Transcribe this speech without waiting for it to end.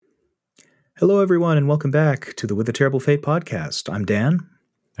Hello, everyone, and welcome back to the With a Terrible Fate podcast. I'm Dan,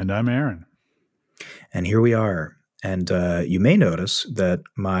 And I'm Aaron. and here we are. And you may notice that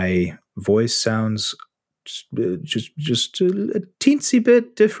my voice sounds just a teensy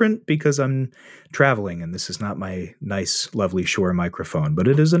bit different because I'm traveling, and this is not my nice, lovely Shure microphone, but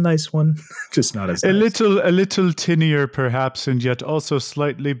it is a nice one, just not as A nice. little tinnier, perhaps, and yet also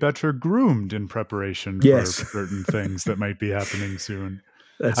slightly better groomed in preparation Yes. for certain things that might be happening soon.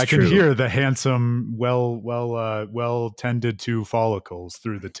 That's I true. can hear the handsome, well tended to follicles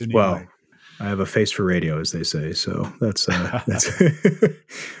through the tinny Well, mic. I have a face for radio, as they say, so that's.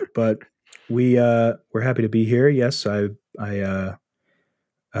 But we're happy to be here. Yes, we'll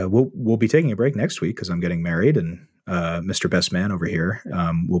be taking a break next week because I'm getting married, and Mr. Best Man over here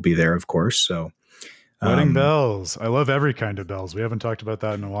will be there, of course. So Wedding bells. I love every kind of bells. We haven't talked about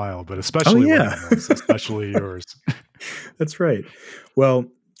that in a while, but especially wedding bells, especially yours. That's right. Well,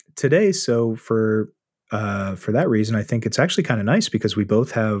 today, so for that reason, I think it's actually kind of nice because we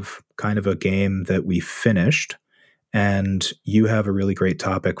both have kind of a game that we finished, and you have a really great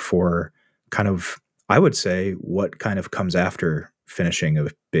topic for kind of, I would say, what kind of comes after finishing a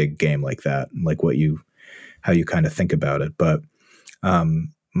big game like that, like how you kind of think about it. But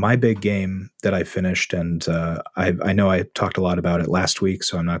my big game that I finished, and I know I talked a lot about it last week,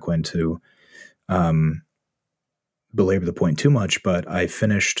 so I'm not going to belabor the point too much, but I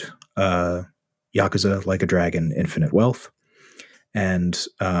finished Yakuza Like a Dragon Infinite Wealth, and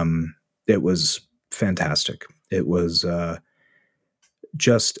it was fantastic. It was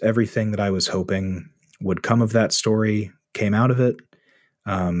just everything that I was hoping would come of that story came out of it.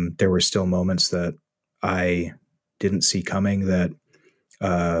 There were still moments that I didn't see coming that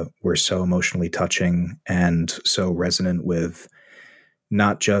were so emotionally touching and so resonant with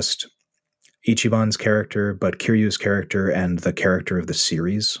not just Ichiban's character, but Kiryu's character and the character of the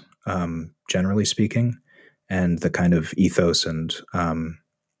series, generally speaking, and the kind of ethos and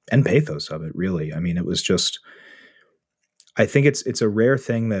pathos of it. Really, I mean, it was just. I think it's a rare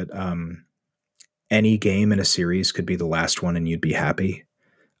thing that any game in a series could be the last one and you'd be happy.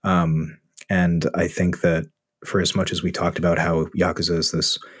 And I think that for as much as we talked about how Yakuza is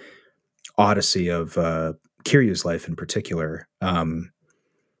this odyssey of Kiryu's life in particular,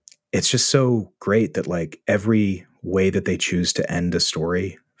 it's just so great that like every way that they choose to end a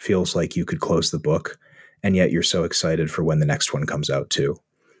story feels like you could close the book, and yet you're so excited for when the next one comes out too,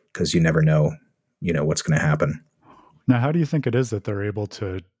 because you never know, what's going to happen. Now, how do you think it is that they're able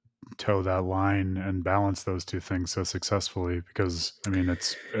to toe that line and balance those two things so successfully? Because I mean,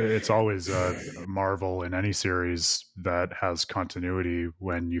 it's always a marvel in any series that has continuity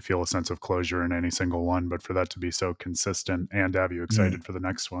when you feel a sense of closure in any single one. But for that to be so consistent and have you excited for the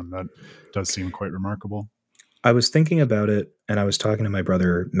next one, that does seem quite remarkable. I was thinking about it, and I was talking to my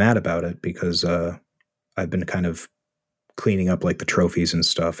brother Matt about it because I've been kind of cleaning up like the trophies and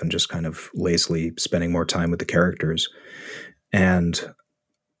stuff and just kind of lazily spending more time with the characters. And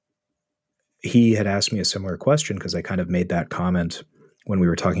he had asked me a similar question because I kind of made that comment when we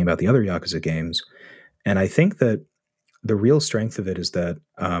were talking about the other Yakuza games. And I think that the real strength of it is that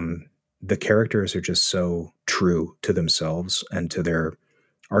the characters are just so true to themselves and to their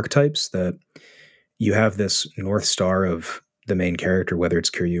archetypes that you have this North Star of the main character, whether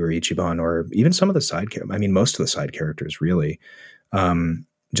it's Kiryu or Ichiban or even some of the side characters. I mean, most of the side characters really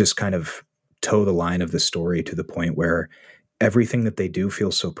just kind of toe the line of the story to the point where everything that they do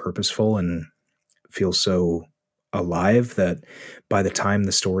feels so purposeful and feels so alive that by the time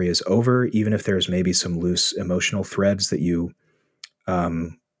the story is over, even if there's maybe some loose emotional threads that you're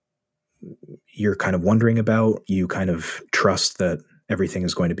kind of wondering about, you kind of trust that everything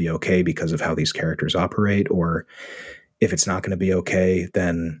is going to be okay because of how these characters operate. Or if it's not going to be okay,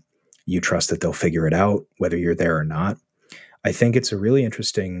 then you trust that they'll figure it out, whether you're there or not. I think it's a really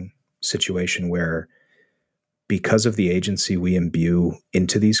interesting situation where, because of the agency we imbue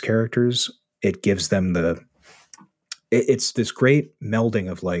into these characters, it gives them it's this great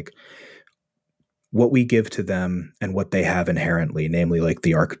melding of like what we give to them and what they have inherently, namely like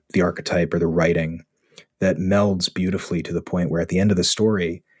the archetype or the writing that melds beautifully to the point where at the end of the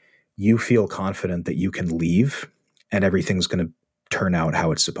story, you feel confident that you can leave and everything's going to turn out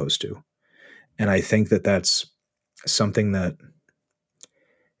how it's supposed to. And I think that that's something that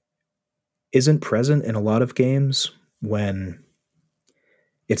isn't present in a lot of games when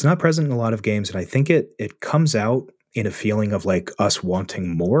it's not present in a lot of games. And I think it comes out in a feeling of like us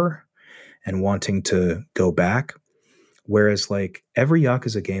wanting more and wanting to go back. Whereas like every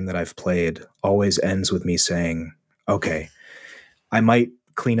Yakuza game that I've played always ends with me saying, okay, I might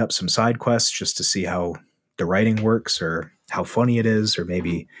clean up some side quests just to see how the writing works or how funny it is, or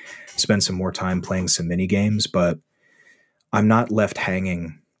maybe spend some more time playing some mini games. But I'm not left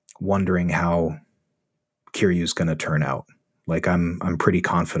hanging, wondering how Kiryu's going to turn out. Like I'm pretty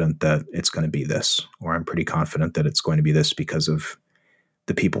confident that it's going to be this, or I'm pretty confident that it's going to be this because of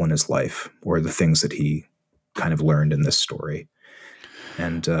the people in his life or the things that he kind of learned in this story.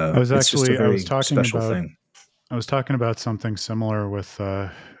 And it's just a very special thing. I was talking about something similar with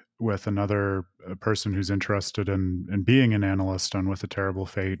another person who's interested in being an analyst on With a Terrible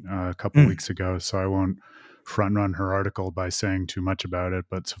Fate a couple weeks ago. So I won't front run her article by saying too much about it,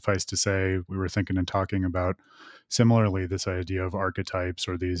 but suffice to say, we were thinking and talking about similarly this idea of archetypes,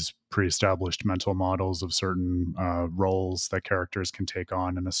 or these pre-established mental models of certain roles that characters can take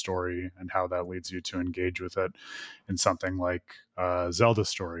on in a story, and how that leads you to engage with it in something like Zelda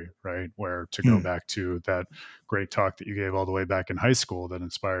story, right? Where, to go back to that great talk that you gave all the way back in high school that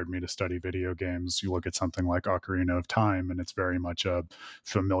inspired me to study video games, you look at something like Ocarina of Time, and it's very much a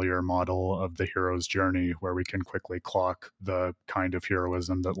familiar model of the hero's journey, where we can quickly clock the kind of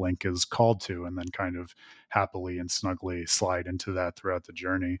heroism that Link is called to, and then kind of happily and snugly slide into that throughout the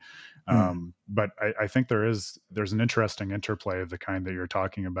journey. But I think there's an interesting interplay of the kind that you're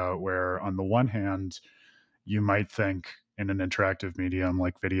talking about, where on the one hand, you might think in an interactive medium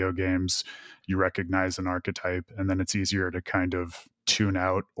like video games, you recognize an archetype, and then it's easier to kind of tune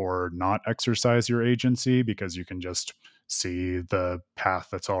out or not exercise your agency, because you can just see the path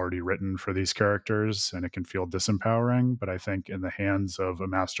that's already written for these characters, and it can feel disempowering. But I think in the hands of a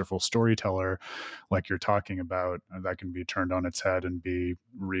masterful storyteller, like you're talking about, that can be turned on its head and be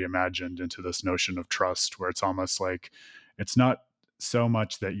reimagined into this notion of trust, where it's almost like it's not so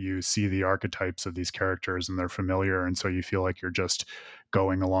much that you see the archetypes of these characters and they're familiar, and so you feel like you're just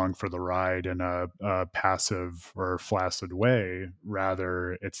going along for the ride in a passive or flaccid way.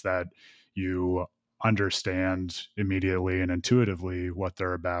 Rather, it's that you understand immediately and intuitively what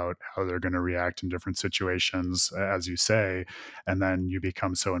they're about, how they're going to react in different situations, as you say, and then you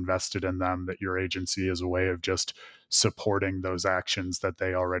become so invested in them that your agency is a way of just supporting those actions that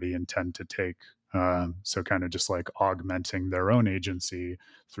they already intend to take. So kind of just like augmenting their own agency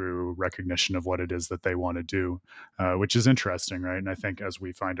through recognition of what it is that they want to do, which is interesting, right? And I think as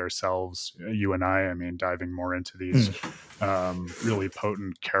we find ourselves, you and I mean, diving more into these really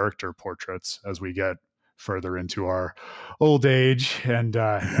potent character portraits as we get further into our old age and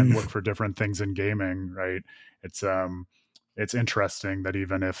look for different things in gaming, right? It's interesting that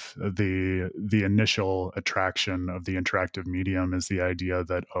even if the initial attraction of the interactive medium is the idea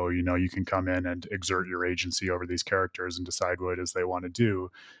that, oh, you can come in and exert your agency over these characters and decide what it is they want to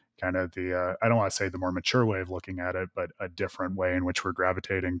do, kind of the I don't want to say the more mature way of looking at it, but a different way in which we're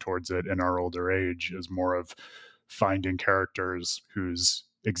gravitating towards it in our older age is more of finding characters whose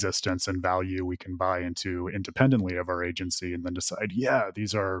existence and value we can buy into independently of our agency, and then decide, yeah,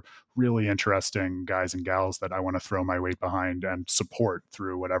 these are really interesting guys and gals that I want to throw my weight behind and support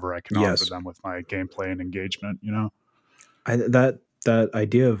through whatever I can offer them with my gameplay and engagement. That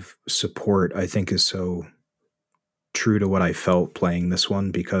idea of support, I think, is so true to what I felt playing this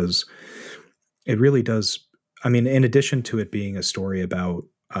one, because it really does. I mean, in addition to it being a story about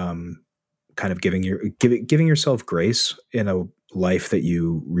kind of giving yourself grace in a life that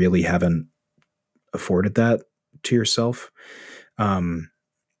you really haven't afforded that to yourself. The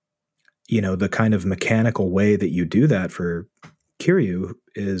kind of mechanical way that you do that for Kiryu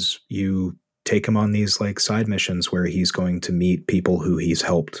is you take him on these like side missions where he's going to meet people who he's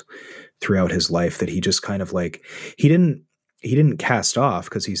helped throughout his life, that he just kind of like, he didn't cast off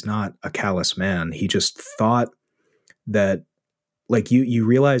because he's not a callous man. He just thought that, like, you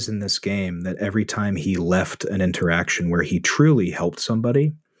realize in this game that every time he left an interaction where he truly helped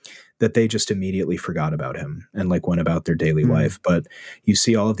somebody, that they just immediately forgot about him and like went about their daily life. But you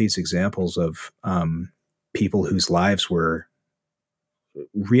see all of these examples of people whose lives were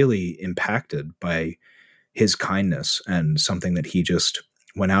really impacted by his kindness, and something that he just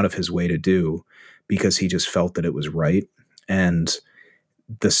went out of his way to do because he just felt that it was right. And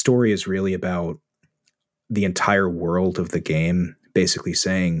the story is really about the entire world of the game basically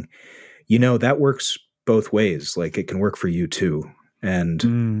saying, that works both ways. Like, it can work for you too.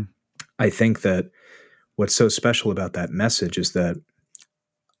 And I think that what's so special about that message is that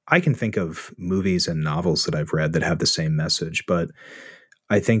I can think of movies and novels that I've read that have the same message, but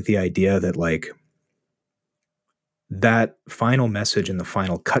I think the idea that like that final message in the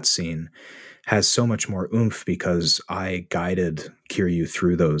final cutscene has so much more oomph because I guided Kiryu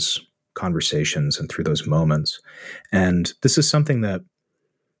through those conversations and through those moments. And this is something that,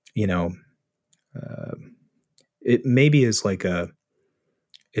 it maybe is like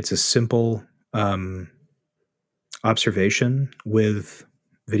it's a simple observation with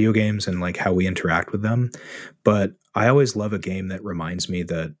video games and like how we interact with them. But I always love a game that reminds me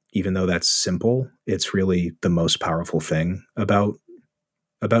that even though that's simple, it's really the most powerful thing about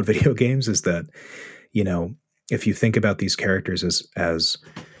video games is that, you know, if you think about these characters as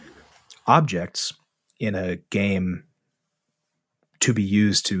objects in a game to be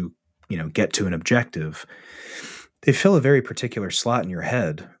used to, get to an objective, they fill a very particular slot in your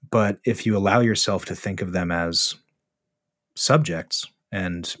head. But if you allow yourself to think of them as subjects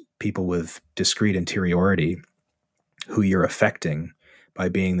and people with discrete interiority who you're affecting by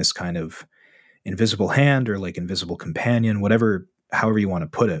being this kind of invisible hand or like invisible companion, whatever, however you want to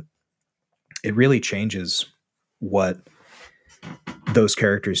put it, it really changes what those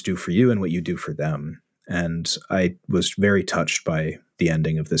characters do for you and what you do for them. And I was very touched by the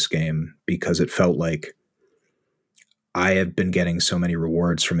ending of this game because it felt like I had been getting so many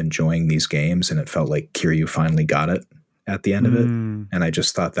rewards from enjoying these games, and it felt like Kiryu finally got it at the end of it. And I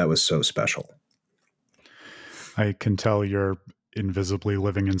just thought that was so special. I can tell you're invisibly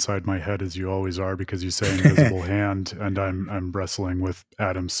living inside my head as you always are, because you say invisible hand, and I'm wrestling with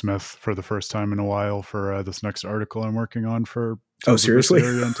Adam Smith for the first time in a while for this next article I'm working on for Tales seriously?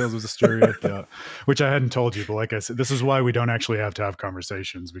 And Tales of Zestiria, yeah. Which I hadn't told you, but like I said, this is why we don't actually have to have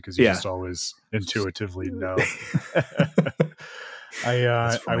conversations, because you just always intuitively know.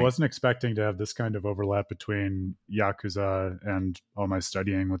 I wasn't expecting to have this kind of overlap between Yakuza and all my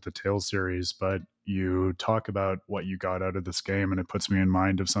studying with the Tales series, but you talk about what you got out of this game, and it puts me in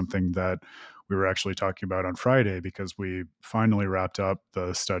mind of something that we were actually talking about on Friday, because we finally wrapped up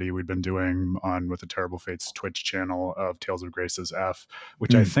the study we'd been doing on with the Terrible Fates Twitch channel of Tales of Graces F,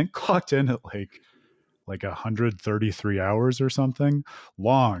 which I think clocked in at like 133 hours or something,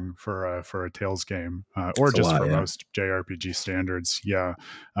 long for a Tales game, or just for most JRPG standards. Yeah.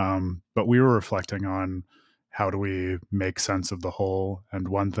 But we were reflecting on how do we make sense of the whole. And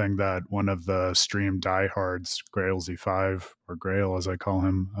one thing that one of the stream diehards, Grailsy5, or Grail as I call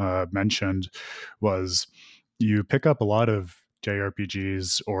him, mentioned was you pick up a lot of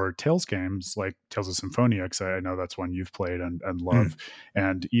JRPGs or Tales games like Tales of Symphonia, because I know that's one you've played and love.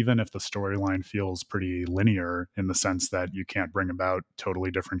 And even if the storyline feels pretty linear in the sense that you can't bring about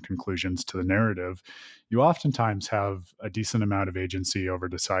totally different conclusions to the narrative, you oftentimes have a decent amount of agency over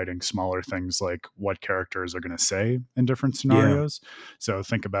deciding smaller things like what characters are going to say in different scenarios. So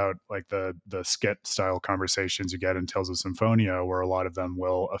think about like the skit style conversations you get in Tales of Symphonia, where a lot of them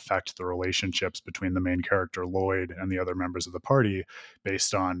will affect the relationships between the main character Lloyd and the other members of the party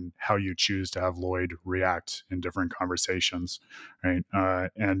based on how you choose to have Lloyd react in different conversations, right?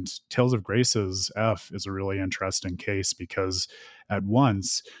 And Tales of Graces F is a really interesting case, because at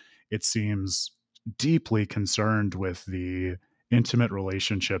once it seems deeply concerned with the intimate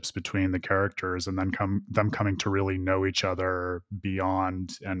relationships between the characters, and then them coming to really know each other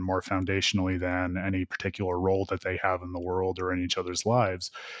beyond and more foundationally than any particular role that they have in the world or in each other's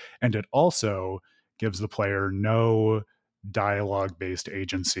lives. And it also gives the player no dialogue based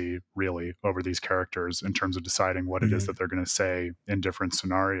agency really over these characters in terms of deciding what it is that they're going to say in different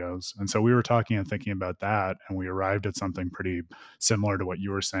scenarios. And so we were talking and thinking about that, and we arrived at something pretty similar to what you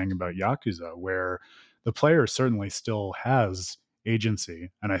were saying about Yakuza, where the player certainly still has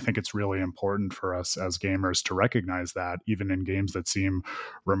agency. And I think it's really important for us as gamers to recognize that, even in games that seem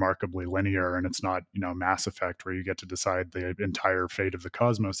remarkably linear, and it's not, Mass Effect where you get to decide the entire fate of the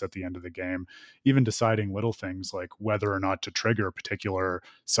cosmos at the end of the game. Even deciding little things like whether or not to trigger particular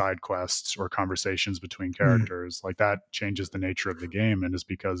side quests or conversations between characters, like that changes the nature of the game, and is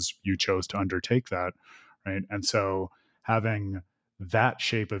because you chose to undertake that, right? And so having that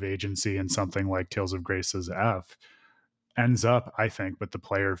shape of agency in something like Tales of Graces F ends up, I think, with the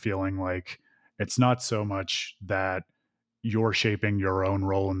player feeling like it's not so much that you're shaping your own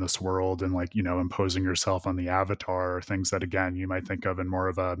role in this world and like, imposing yourself on the avatar, or things that, again, you might think of in more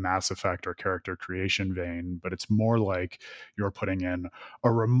of a Mass Effect or character creation vein, but it's more like you're putting in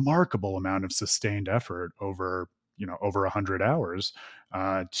a remarkable amount of sustained effort over 100 hours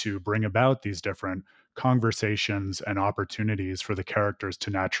to bring about these different conversations and opportunities for the characters to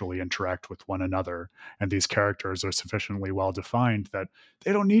naturally interact with one another. And these characters are sufficiently well defined that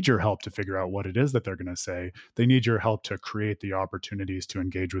they don't need your help to figure out what it is that they're going to say. They need your help to create the opportunities to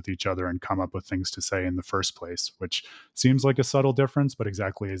engage with each other and come up with things to say in the first place, which seems like a subtle difference, but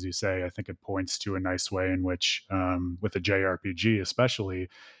exactly as you say, I think it points to a nice way in which, with a JRPG especially,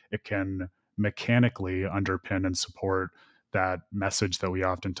 it can mechanically underpin and support that message that we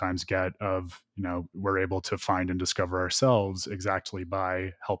oftentimes get of, we're able to find and discover ourselves exactly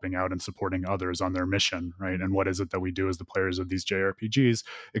by helping out and supporting others on their mission, right? And what is it that we do as the players of these JRPGs?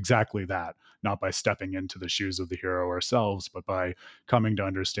 Exactly that. Not by stepping into the shoes of the hero ourselves, but by coming to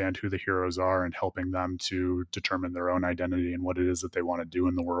understand who the heroes are and helping them to determine their own identity and what it is that they want to do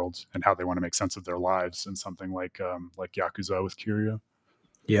in the world and how they want to make sense of their lives in something like Yakuza with Kiryu.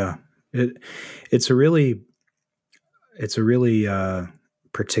 Yeah, it it's a really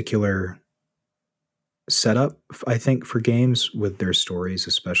particular setup, I think, for games with their stories,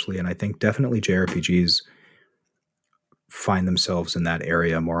 especially, and I think definitely JRPGs find themselves in that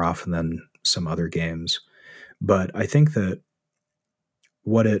area more often than some other games. But I think that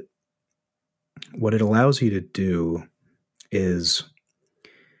what it allows you to do is,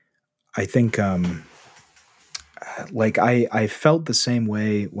 I think, like I felt the same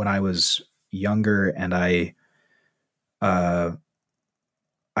way when I was younger, and uh,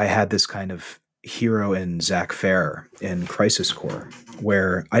 I had this kind of hero in Zach Fair in Crisis Core,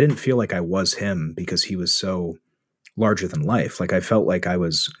 where I didn't feel like I was him because he was so larger than life. Like I felt like I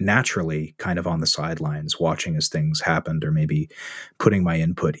was naturally kind of on the sidelines watching as things happened, or maybe putting my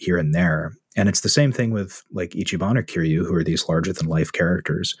input here and there. And it's the same thing with like Ichiban or Kiryu, who are these larger than life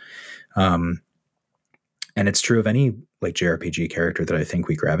characters. Um, and it's true of any like JRPG character that I think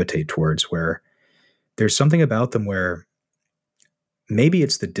we gravitate towards, where there's something about them where maybe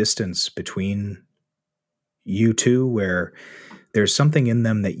it's the distance between you two, where there's something in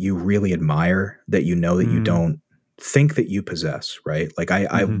them that you really admire that you know that you don't think that you possess, right? Like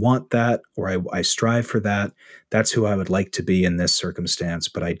I want that, or I strive for that. That's who I would like to be in this circumstance,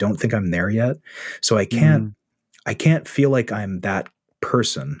 but I don't think I'm there yet. So I can't feel like I'm that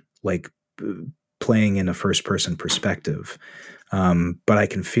person, like playing in a first person perspective. But I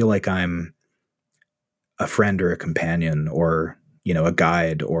can feel like I'm a friend or a companion, or, a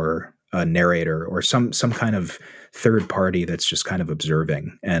guide or a narrator, or some kind of third party that's just kind of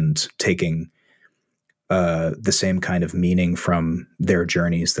observing and taking the same kind of meaning from their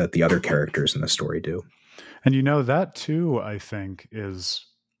journeys that the other characters in the story do. And that too, I think, is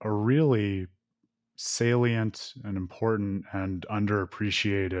a really salient and important and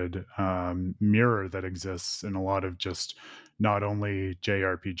underappreciated mirror that exists in a lot of just not only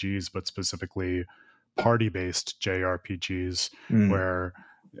JRPGs, but specifically party-based JRPGs, where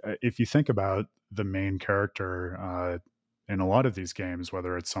if you think about the main character in a lot of these games,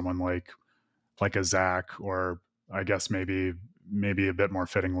 whether it's someone like a Zack, or I guess maybe a bit more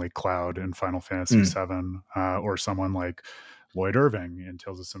fittingly Cloud in Final Fantasy VII, or someone like Lloyd Irving in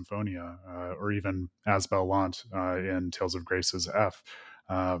Tales of Symphonia, or even Asbel Lant in Tales of Grace's F.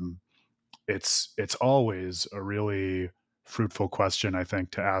 It's always a really fruitful question, I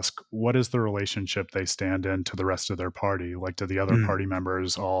think, to ask, what is the relationship they stand in to the rest of their party? Like, do the other party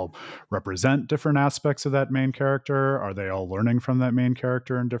members all represent different aspects of that main character? Are they all learning from that main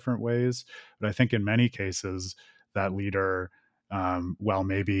character in different ways? But I think in many cases, that leader, while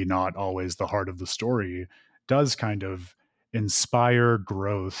maybe not always the heart of the story, does kind of inspire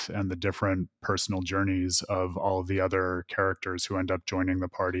growth and the different personal journeys of all of the other characters who end up joining the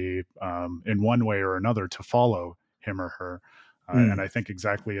party in one way or another to follow him or her. And I think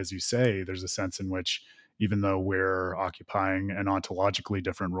exactly as you say, there's a sense in which, even though we're occupying an ontologically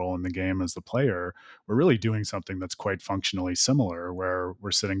different role in the game as the player, we're really doing something that's quite functionally similar, where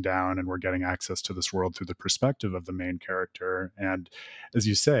we're sitting down and we're getting access to this world through the perspective of the main character. And as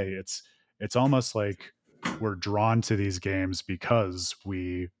you say, it's almost like we're drawn to these games because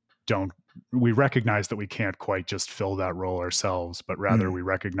we recognize that we can't quite just fill that role ourselves, but rather we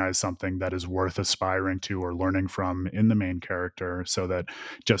recognize something that is worth aspiring to or learning from in the main character, so that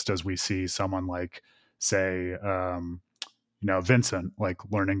just as we see someone like, say, Vincent, like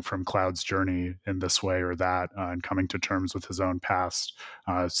learning from Cloud's journey in this way or that, and coming to terms with his own past,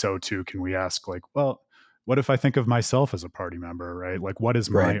 so too can we ask, like, well, what if I think of myself as a party member, right? Like, what is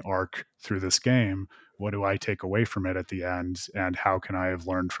my arc through this game? What do I take away from it at the end? And how can I have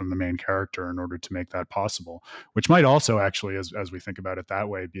learned from the main character in order to make that possible? Which might also actually, as we think about it that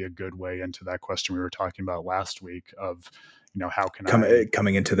way, be a good way into that question we were talking about last week of, how can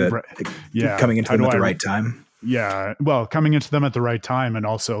coming into them at the right time? Yeah. Well, coming into them at the right time, and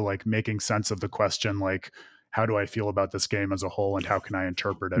also like making sense of the question, like, how do I feel about this game as a whole, and how can I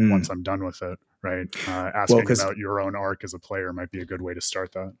interpret it once I'm done with it? Right. Asking about your own arc as a player might be a good way to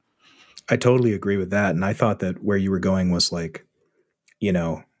start that. I totally agree with that. And I thought that where you were going was like,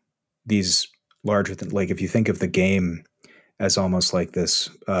 these larger than, like, if you think of the game as almost like this,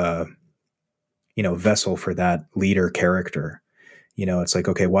 vessel for that leader character, it's like,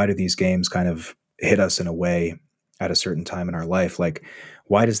 okay, why do these games kind of hit us in a way? at a certain time in our life. Like,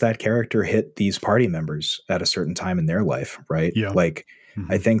 why does that character hit these party members at a certain time in their life, right? Yeah. Like, I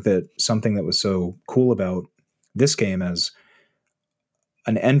Mm-hmm. think that something that was so cool about this game as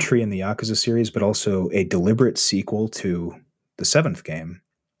an entry in the Yakuza series, but also a deliberate sequel to the seventh game,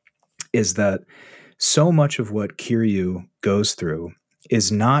 is that so much of what Kiryu goes through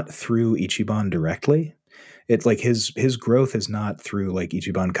is not through Ichiban directly. It's like his growth is not through like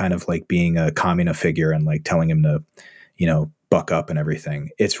Ichiban kind of like being a Kamina figure and like telling him to, buck up and everything.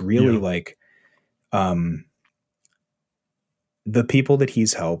 It's really Yeah. like um the people that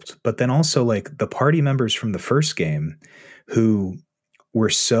he's helped, but then also like the party members from the first game who were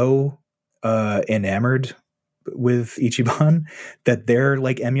so enamored with Ichiban that they're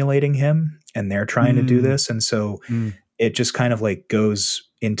like emulating him and they're trying to do Mm, this. And so mm, it just kind of like goes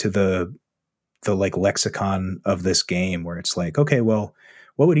into the like lexicon of this game where it's like, okay, well,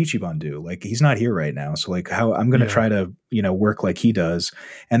 what would Ichiban do? Like he's not here right now. So like how I'm going to yeah. try to, work like he does.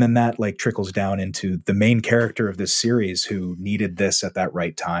 And then that like trickles down into the main character of this series who needed this at that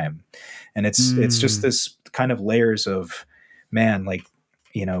right time. And it's just Mm, this kind of layers of, man, like,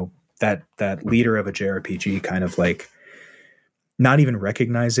 that leader of a JRPG kind of like not even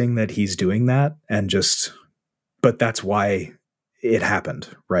recognizing that he's doing that and just, but that's why it happened,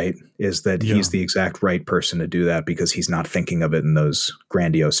 right? Is that he's yeah. the exact right person to do that because he's not thinking of it in those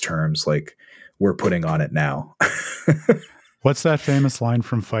grandiose terms like we're putting on it now. What's that famous line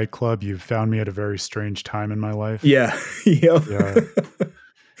from Fight Club? You found me at a very strange time in my life. Yeah. Yep. Yeah.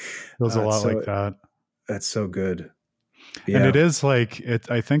 Feels a lot like So that. that's so good. And Yeah. it is like it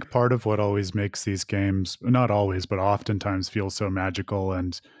I think part of what always makes these games, not always, but oftentimes feel so magical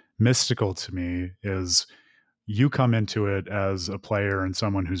and mystical to me is you come into it as a player and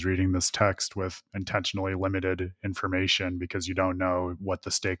someone who's reading this text with intentionally limited information because you don't know what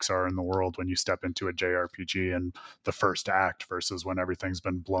the stakes are in the world when you step into a JRPG in the first act versus when everything's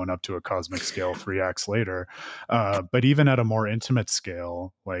been blown up to a cosmic scale 3 acts later. But even at a more intimate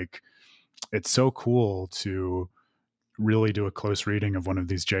scale, like it's so cool to really do a close reading of one of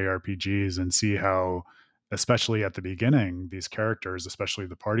these JRPGs and see how, especially at the beginning, these characters, especially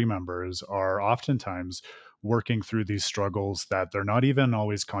the party members, are oftentimes working through these struggles that they're not even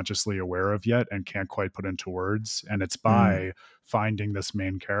always consciously aware of yet and can't quite put into words. And it's Mm. by finding this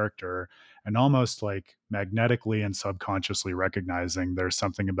main character and almost like magnetically and subconsciously recognizing there's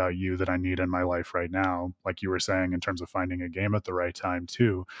something about you that I need in my life right now. Like you were saying, in terms of finding a game at the right time,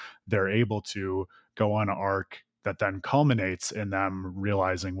 too, they're able to go on an arc that then culminates in them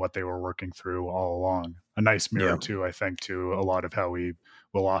realizing what they were working through all along. A nice mirror, Yeah. too, I think, to a lot of how we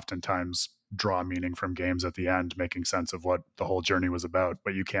will oftentimes draw meaning from games at the end, making sense of what the whole journey was about,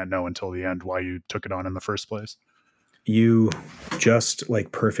 but you can't know until the end why you took it on in the first place. You just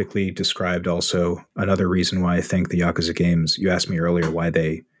like perfectly described also another reason why I think the Yakuza games, you asked me earlier why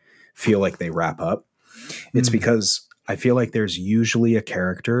they feel like they wrap up. It's Mm, because I feel like there's usually a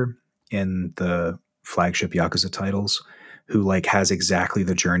character in the flagship Yakuza titles who like has exactly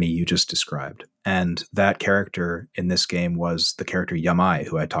the journey you just described. And that character in this game was the character Yamai,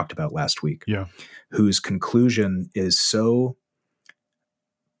 who I talked about last week, yeah. whose conclusion is so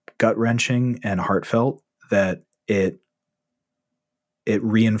gut wrenching and heartfelt that it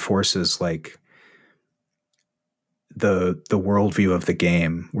reinforces like the worldview of the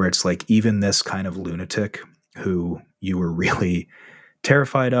game, where it's like even this kind of lunatic who you were really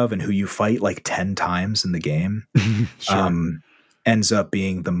terrified of and who you fight like 10 times in the game Sure. um, ends up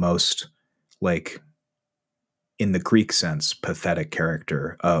being the most like in the Greek sense pathetic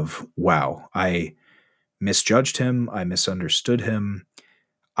character of wow, I misjudged him, I misunderstood him,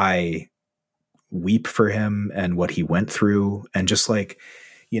 I weep for him and what he went through, and just like,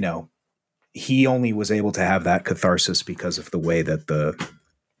 you know he only was able to have that catharsis because of the way that the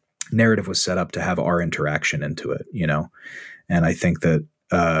narrative was set up to have our interaction into it. And I think that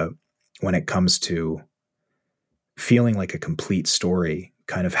when it comes to feeling like a complete story,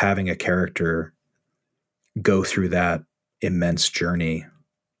 kind of having a character go through that immense journey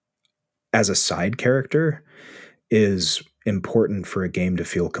as a side character is important for a game to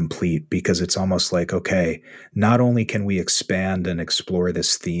feel complete, because it's almost like, okay, not only can we expand and explore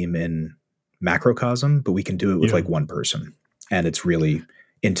this theme in macrocosm, but we can do it with Yeah. like one person. And it's really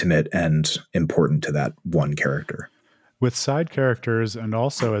intimate and important to that one character. With side characters, and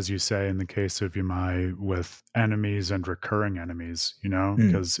also, as you say, in the case of Yamai, with enemies and recurring enemies, Mm,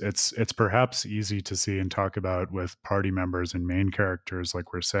 because it's perhaps easy to see and talk about with party members and main characters,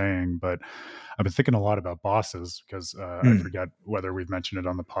 like we're saying, but I've been thinking a lot about bosses because I mm, forget whether we've mentioned it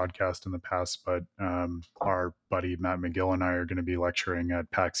on the podcast in the past, but our buddy Matt McGill and I are going to be lecturing at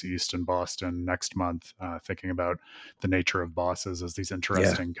PAX East in Boston next month, thinking about the nature of bosses as these yeah,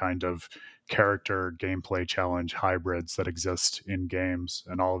 interesting kind of character gameplay challenge hybrids that exist in games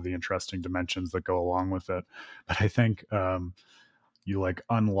and all of the interesting dimensions that go along with it. But I think you like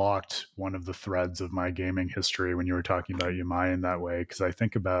unlocked one of the threads of my gaming history when you were talking about Yamai in that way, because I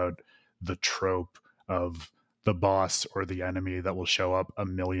think about the trope of the boss or the enemy that will show up a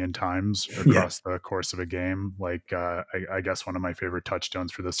million times yeah, across the course of a game. Like, I guess one of my favorite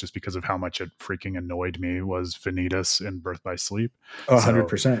touchstones for this, just because of how much it freaking annoyed me, was Vanitas in Birth by Sleep. hundred So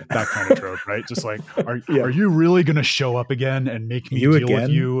percent. that kind of trope, right? Just like, Yeah, are you really going to show up again and make me you deal with again.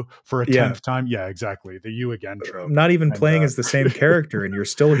 you for a Yeah, 10th time? Yeah, exactly. The you again I'm trope. not even And playing as the same character, and you're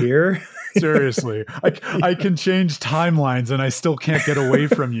still here. seriously, I can change timelines and I still can't get away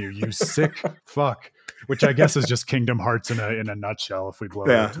from you, you sick fuck. Which I guess is just Kingdom Hearts in a nutshell if we blow it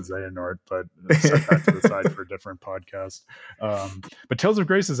up Yeah. to Xehanort, but set that to the side for a different podcast. But Tales of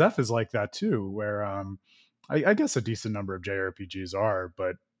Grace's F is like that too, where I guess a decent number of JRPGs are,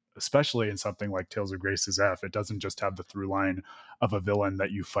 but especially in something like Tales of Grace's F, it doesn't just have the through line of a villain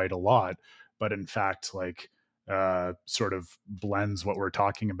that you fight a lot, but in fact, like sort of blends what we're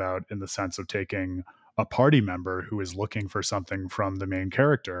talking about in the sense of taking a party member who is looking for something from the main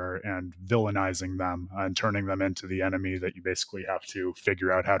character and villainizing them and turning them into the enemy that you basically have to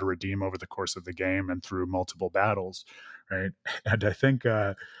figure out how to redeem over the course of the game and through multiple battles, right? And I think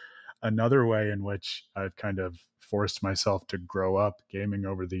another way in which I've kind of forced myself to grow up gaming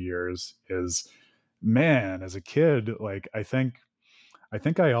over the years is, man, as a kid, like I think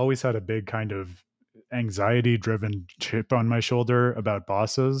I always had a big kind of anxiety driven chip on my shoulder about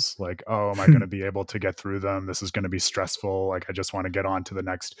bosses. Like, oh, am I going to be able to get through them? This is going to be stressful. Like, I just want to get on to the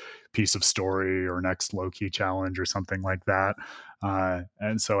next piece of story or next low key challenge or something like that.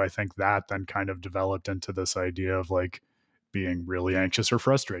 And so I think that then kind of developed into this idea of like being really anxious or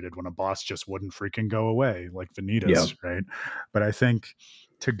frustrated when a boss just wouldn't freaking go away, like Yeah. Vanitas, right? But I think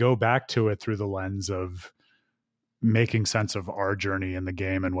to go back to it through the lens of making sense of our journey in the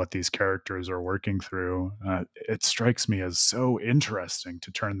game and what these characters are working through, it strikes me as so interesting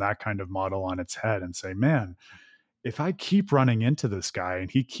to turn that kind of model on its head and say, man, if I keep running into this guy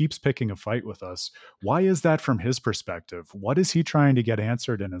and he keeps picking a fight with us, why is that from his perspective? What is he trying to get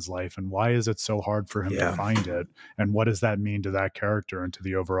answered in his life? And why is it so hard for him to Yeah. find it? And what does that mean to that character and to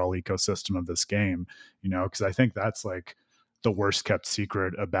the overall ecosystem of this game? Because I think that's like the worst kept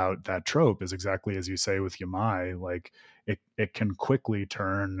secret about that trope is exactly as you say with Yamai, like it can quickly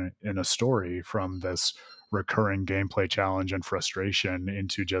turn in a story from this recurring gameplay challenge and frustration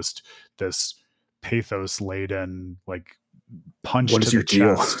into just this pathos laden like punch What to is the your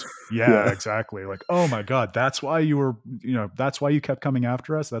deal? chest. Yeah, Yeah. exactly. Like, oh my god, that's why you were, that's why you kept coming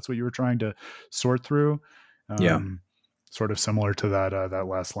after us. That's what you were trying to sort through. Yeah. um Sort of similar to that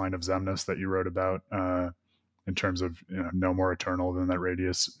last line of Zemnis that you wrote about, in terms of, no more eternal than that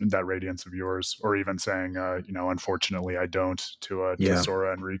radiance of yours, or even saying, unfortunately I don't, to Yeah.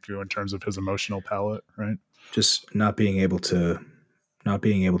 Sora and Riku in terms of his emotional palette, right? Just not being able to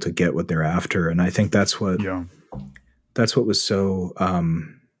get what they're after. And I think Yeah. that's what was so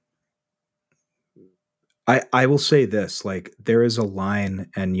I will say this, like there is a line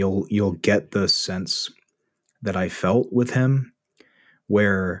and you'll get the sense that I felt with him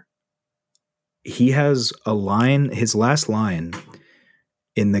where he has a line, his last line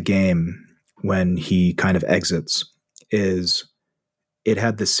in the game when he kind of exits is, it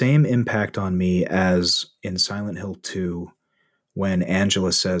had the same impact on me as in Silent Hill 2 when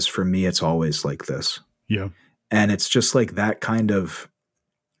Angela says, "For me, it's always like this." Yeah. And it's just like that kind of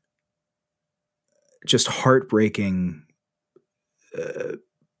just heartbreaking, uh,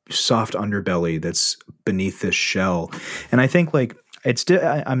 soft underbelly that's beneath this shell. And I think like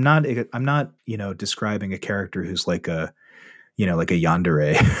I'm not describing a character who's like a like a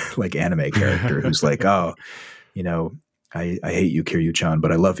yandere like anime character who's like, oh, you know I hate you, Kiryu-chan,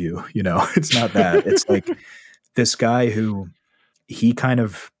 but I love you. It's not that. It's like this guy who he kind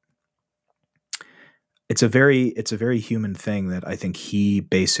of it's a very human thing that I think he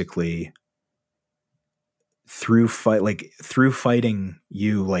basically through fighting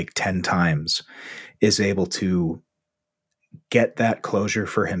you like 10 times is able to get that closure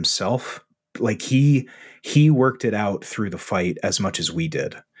for himself like he worked it out through the fight as much as we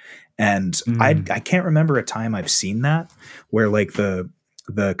did. And I can't remember a time I've seen that where like the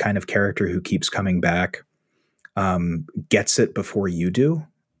kind of character who keeps coming back gets it before you do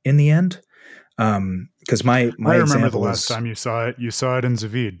in the end. Because my I remember the example last is time you saw it in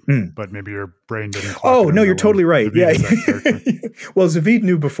Zavid, but maybe your brain didn't clock oh it no, in you're that when totally right. Zavid Yeah. is that character. Well, Zavid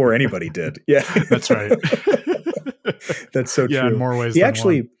knew before anybody did. Yeah. That's right. That's so Yeah, in true. more ways He than one.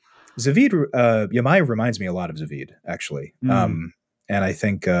 actually Zavid Yamai reminds me a lot of Zavid, actually. And I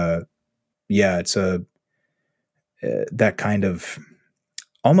think yeah, it's a that kind of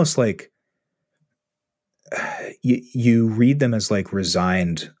almost like you read them as like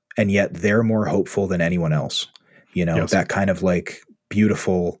resigned, and yet they're more hopeful than anyone else. You know, Yes. that kind of like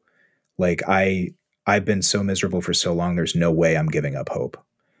beautiful, like I've been so miserable for so long. There's no way I'm giving up hope,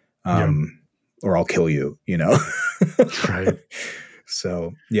 Yeah. or I'll kill you. You know, Right.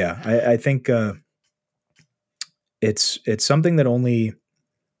 So yeah, I think it's something that only,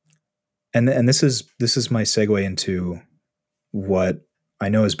 and this is my segue into what I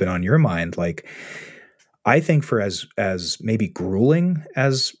know has been on your mind. Like, I think for as maybe grueling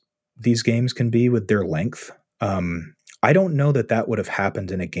as these games can be with their length, I don't know that that would have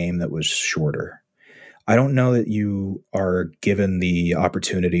happened in a game that was shorter. I don't know that you are given the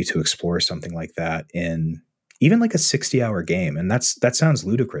opportunity to explore something like that in even like a 60-hour game. And that sounds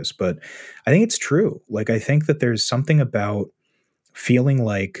ludicrous, but I think it's true. Like, I think that there's something about feeling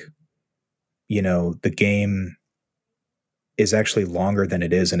like, you know, the game is actually longer than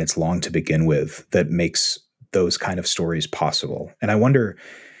it is and it's long to begin with that makes those kind of stories possible. And I wonder,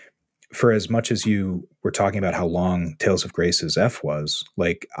 for as much as you were talking about how long Tales of Grace's F was,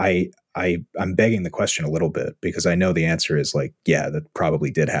 like I'm begging the question a little bit because I know the answer is like, yeah, that probably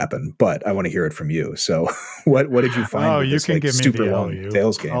did happen, but I want to hear it from you. So what did you find Oh, with you this can like give me super the long LU.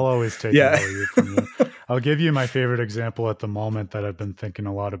 Tales game? I'll always take Yeah. an LU from you. I'll give you my favorite example at the moment that I've been thinking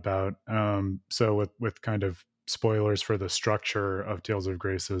a lot about. So with kind of spoilers for the structure of Tales of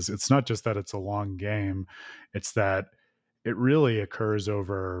Graces, it's not just that it's a long game, it's that it really occurs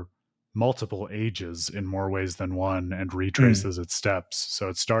over multiple ages in more ways than one and Mm, retraces its steps. So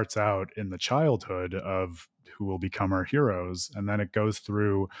it starts out in the childhood of who will become our heroes, and then it goes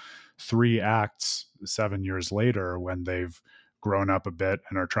through 3 acts 7 years later when they've grown up a bit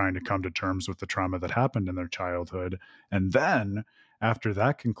and are trying to come to terms with the trauma that happened in their childhood. And then after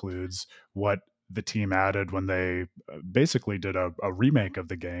that concludes, what the team added when they basically did a remake of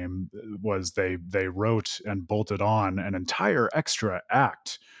the game was they wrote and bolted on an entire extra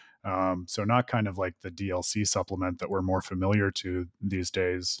act. So not kind of like the DLC supplement that we're more familiar to these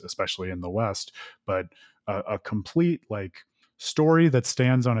days, especially in the West, but a complete like story that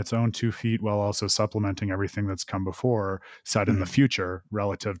stands on its own 2 feet while also supplementing everything that's come before, set in the mm, future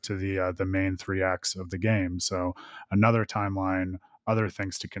relative to the main 3 acts of the game. So another timeline, other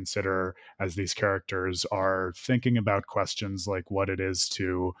things to consider as these characters are thinking about questions like what it is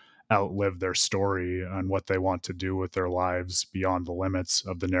to outlive their story and what they want to do with their lives beyond the limits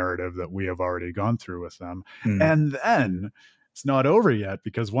of the narrative that we have already gone through with them. mm, And then it's not over yet,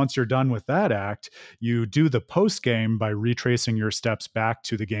 because once you're done with that act, you do the post game by retracing your steps back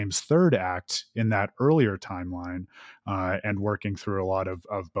to the game's third act in that earlier timeline, and working through a lot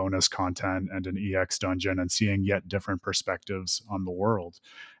of bonus content and an EX dungeon and seeing yet different perspectives on the world.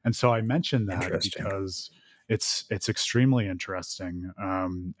 And so I mention that interesting. because it's extremely interesting.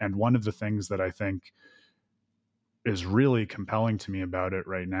 And one of the things that I think is really compelling to me about it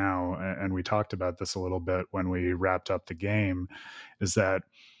right now, and we talked about this a little bit when we wrapped up the game, is that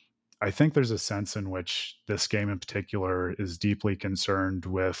I think there's a sense in which this game in particular is deeply concerned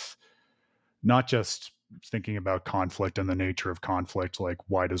with not just thinking about conflict and the nature of conflict, like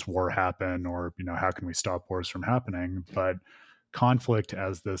why does war happen, or how can we stop wars from happening, but conflict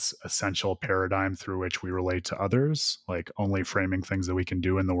as this essential paradigm through which we relate to others, like only framing things that we can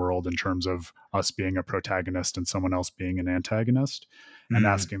do in the world in terms of us being a protagonist and someone else being an antagonist, and Mm,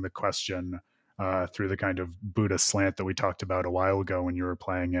 asking the question through the kind of Buddhist slant that we talked about a while ago when you were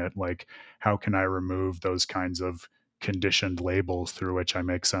playing it, like how can I remove those kinds of conditioned labels through which I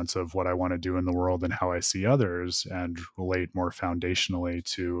make sense of what I want to do in the world and how I see others, and relate more foundationally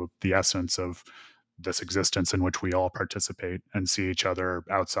to the essence of this existence in which we all participate and see each other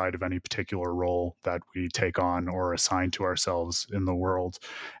outside of any particular role that we take on or assign to ourselves in the world.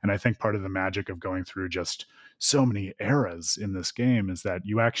 And I think part of the magic of going through just so many eras in this game is that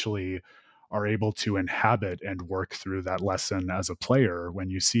you actually are able to inhabit and work through that lesson as a player when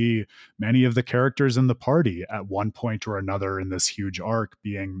you see many of the characters in the party at one point or another in this huge arc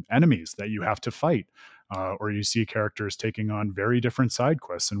being enemies that you have to fight. or you see characters taking on very different side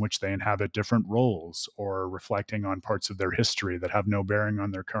quests in which they inhabit different roles or reflecting on parts of their history that have no bearing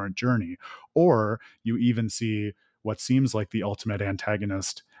on their current journey. Or you even see what seems like the ultimate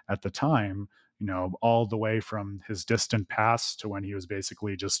antagonist at the time, all the way from his distant past to when he was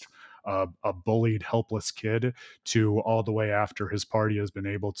basically just a bullied, helpless kid, to all the way after his party has been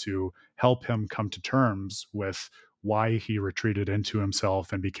able to help him come to terms with why he retreated into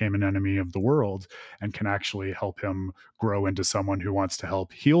himself and became an enemy of the world, and can actually help him grow into someone who wants to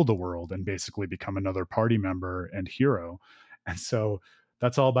help heal the world and basically become another party member and hero. And so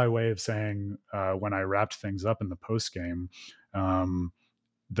that's all by way of saying, when I wrapped things up in the post game,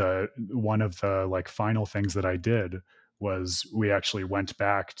 the one of the like final things that I did was we actually went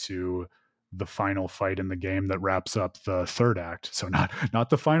back to the final fight in the game that wraps up the third act. So not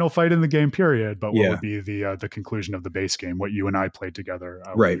the final fight in the game period, but what Yeah. would be the conclusion of the base game, what you and I played together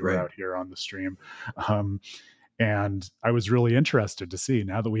when Right. you were Right. out here on the stream. And I was really interested to see,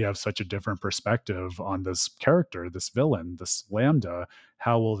 now that we have such a different perspective on this character, this villain, this Lambda,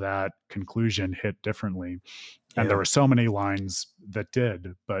 how will that conclusion hit differently? And there Yeah. were so many lines that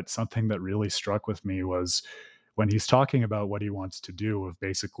did, but something that really struck with me was when he's talking about what he wants to do, of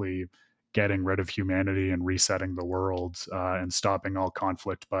basically getting rid of humanity and resetting the world, and stopping all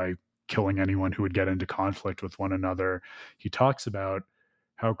conflict by killing anyone who would get into conflict with one another. He talks about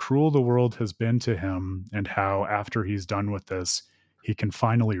how cruel the world has been to him, and how after he's done with this, he can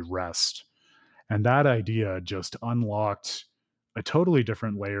finally rest. And that idea just unlocked a totally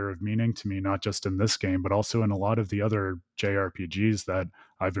different layer of meaning to me, not just in this game, but also in a lot of the other JRPGs that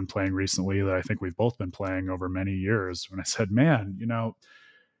I've been playing recently, that I think we've both been playing over many years. When I said, man,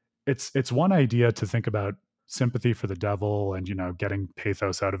 it's one idea to think about sympathy for the devil and, getting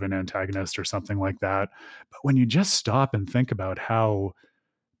pathos out of an antagonist or something like that. But when you just stop and think about how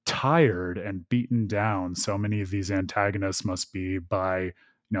tired and beaten down so many of these antagonists must be by,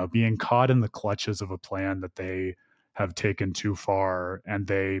 being caught in the clutches of a plan that they have taken too far, and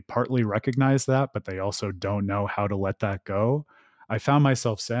they partly recognize that, but they also don't know how to let that go. I found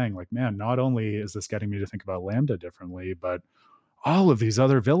myself saying, like, man, not only is this getting me to think about Lambda differently, but all of these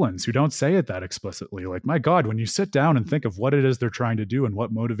other villains who don't say it that explicitly. Like, my God, when you sit down and think of what it is they're trying to do and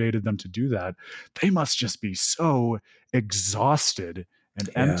what motivated them to do that, they must just be so exhausted and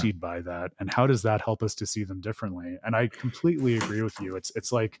Yeah. emptied by that. And how does that help us to see them differently? And I completely agree with you.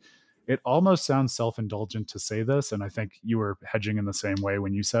 It's like, it almost sounds self-indulgent to say this, and I think you were hedging in the same way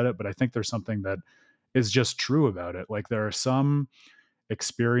when you said it, but I think there's something that is just true about it. Like, there are some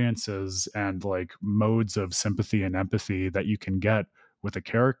experiences and like modes of sympathy and empathy that you can get with a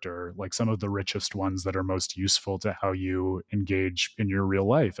character, like some of the richest ones that are most useful to how you engage in your real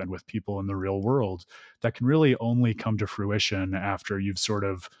life and with people in the real world, that can really only come to fruition after you've sort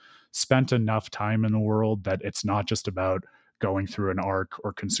of spent enough time in the world that it's not just about going through an arc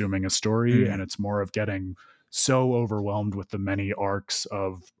or consuming a story, Mm. and it's more of getting so overwhelmed with the many arcs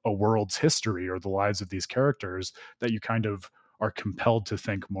of a world's history or the lives of these characters that you kind of are compelled to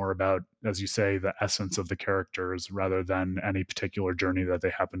think more about, as you say, the essence of the characters rather than any particular journey that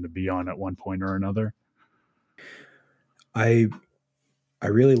they happen to be on at one point or another. I I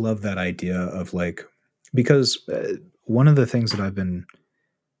really love that idea of like, because one of the things that I've been,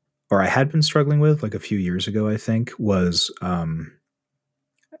 or I had been struggling with like a few years ago, I think, was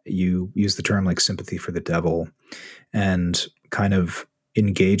you use the term like sympathy for the devil, and kind of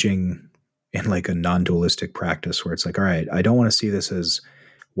engaging in like a non-dualistic practice where it's like, all right, I don't want to see this as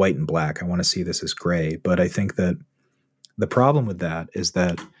white and black. I want to see this as gray. But I think that the problem with that is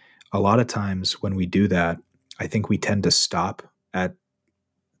that a lot of times when we do that, I think we tend to stop at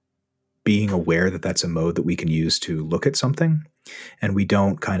being aware that that's a mode that we can use to look at something, and we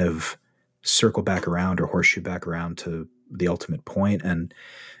don't kind of circle back around or horseshoe back around to the ultimate point. And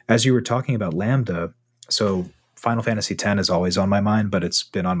as you were talking about Lambda, so Final Fantasy X is always on my mind, but it's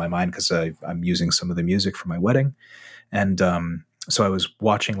been on my mind because I'm using some of the music for my wedding. And so I was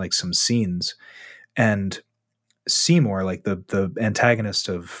watching like some scenes, and Seymour, like the antagonist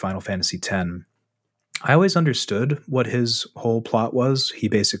of Final Fantasy X, I always understood what his whole plot was. He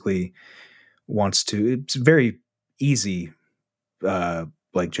basically wants to, it's very easy,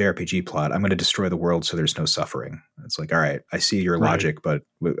 like JRPG plot. I'm going to destroy the world so there's no suffering. It's like, all right, I see your Right. logic, but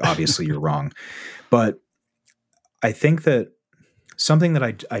obviously you're wrong. But I think that something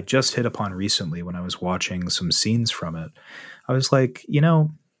that I just hit upon recently when I was watching some scenes from it, I was like,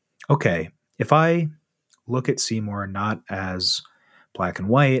 okay, if I look at Seymour not as black and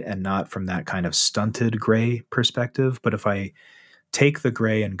white and not from that kind of stunted gray perspective, but if I take the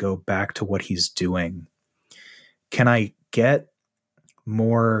gray and go back to what he's doing, can I get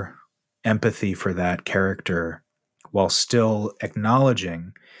more empathy for that character while still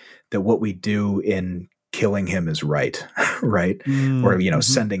acknowledging that what we do in killing him is right, right? Or, Mm, hmm.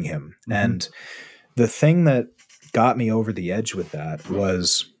 sending him. Hmm. And the thing that got me over the edge with that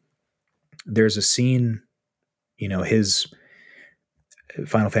was there's a scene, his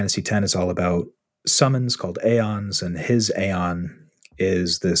Final Fantasy X is all about summons called Aeons, and his Aeon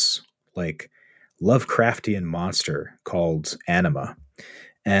is this like Lovecraftian monster called Anima.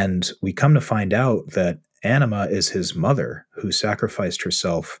 And we come to find out that Anima is his mother who sacrificed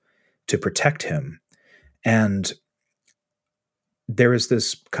herself to protect him. And there was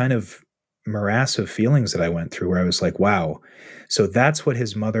this kind of morass of feelings that I went through where I was like, wow, so that's what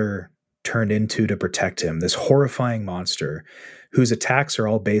his mother turned into to protect him, this horrifying monster whose attacks are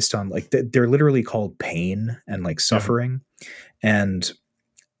all based on like they're literally called pain and like Yeah. suffering. And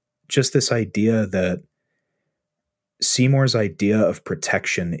just this idea that Seymour's idea of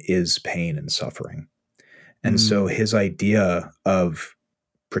protection is pain and suffering. And so Mm, his idea of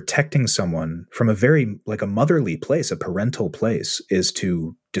protecting someone from a very like a motherly place, a parental place, is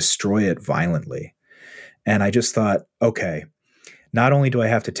to destroy it violently. And I just thought, okay, not only do I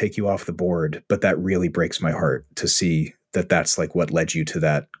have to take you off the board, but that really breaks my heart to see that that's like what led you to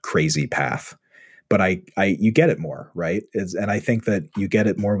that crazy path. But you get it more, right? And I think that you get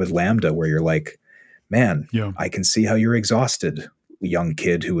it more with Lambda, where you're like, man, yeah. I can see how you're exhausted, young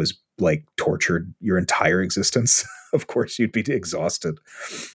kid who was like tortured your entire existence. Of course, you'd be exhausted.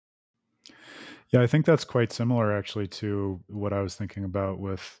 Yeah, I think that's quite similar actually to what I was thinking about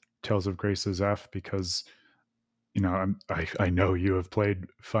with Tales of Grace's F, because I know you have played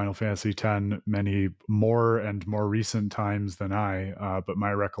Final Fantasy X many more and more recent times than I, but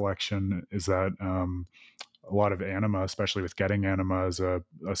my recollection is that a lot of anima, especially with getting anima as a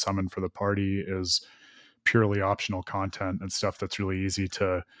summon for the party, is purely optional content and stuff that's really easy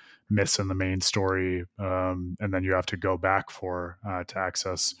to miss in the main story, and then you have to go back for to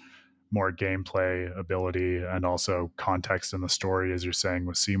access more gameplay ability and also context in the story, as you're saying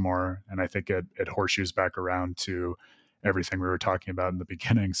with Seymour. And I think it horseshoes back around to everything we were talking about in the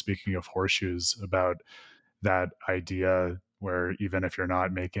beginning. Speaking of horseshoes, about that idea where even if you're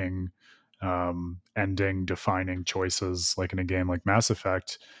not making ending defining choices like in a game like Mass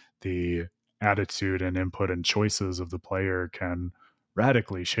Effect, the attitude and input and choices of the player can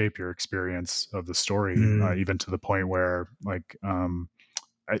radically shape your experience of the story, Mm, even to the point where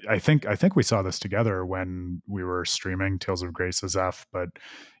I think we saw this together when we were streaming Tales of Grace's F, but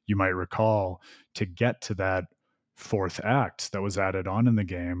you might recall, to get to that fourth act that was added on in the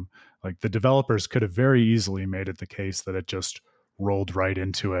game, like the developers could have very easily made it the case that it just rolled right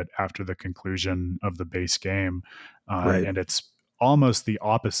into it after the conclusion of the base game. right. And it's almost the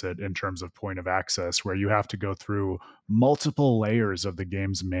opposite in terms of point of access, where you have to go through multiple layers of the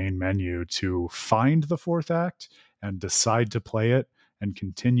game's main menu to find the fourth act and decide to play it and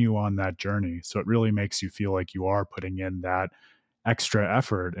continue on that journey. So it really makes you feel like you are putting in that extra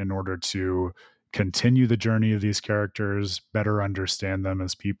effort in order to continue the journey of these characters, better understand them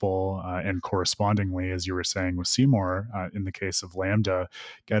as people, and correspondingly, as you were saying with Seymour, in the case of Lambda,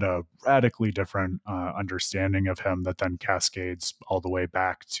 get a radically different understanding of him that then cascades all the way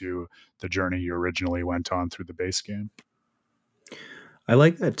back to the journey you originally went on through the base game. I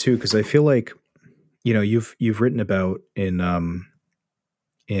like that too because I feel like you've written about in the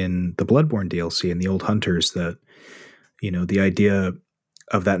Bloodborne DLC and the Old Hunters that the idea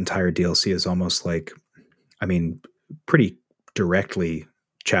of that entire DLC is almost like, I mean, pretty directly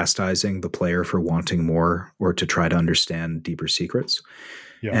chastising the player for wanting more or to try to understand deeper secrets.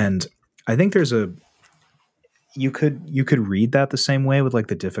 Yeah. And I think there's a you could read that the same way with like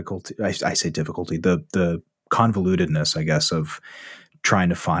the difficulty. I say difficulty, the convolutedness, I guess, of trying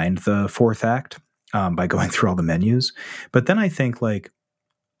to find the fourth act by going through all the menus. But then I think like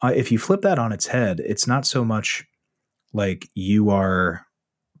if you flip that on its head, it's not so much like you are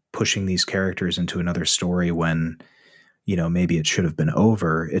pushing these characters into another story when maybe it should have been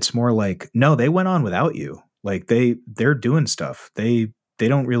over. It's more like, no, they went on without you. Like they're doing stuff. They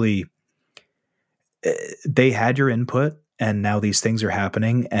don't really they had your input and now these things are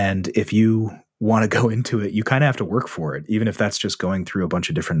happening, and if you want to go into it, you kind of have to work for it, even if that's just going through a bunch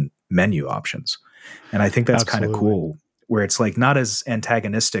of different menu options. And I think that's kind of Absolutely. cool, where it's like not as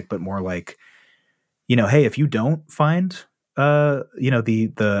antagonistic but more like, hey, if you don't find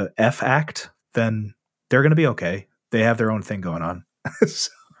the F act, then they're going to be okay. They have their own thing going on.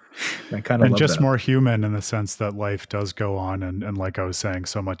 So, I kind of And love just that. more human in the sense that life does go on. And like I was saying,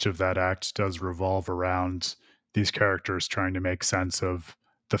 so much of that act does revolve around these characters trying to make sense of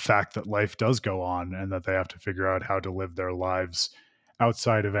the fact that life does go on and that they have to figure out how to live their lives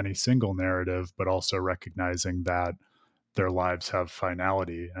outside of any single narrative, but also recognizing that their lives have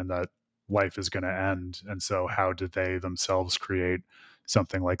finality and that life is going to end. And so, how do they themselves create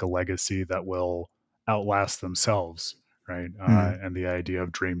something like a legacy that will outlast themselves? Right. Mm, And the idea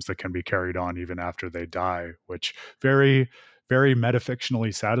of dreams that can be carried on even after they die, which very, very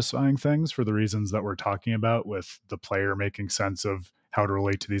metafictionally satisfying things for the reasons that we're talking about, with the player making sense of how to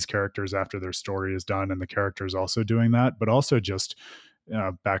relate to these characters after their story is done and the characters also doing that, but also just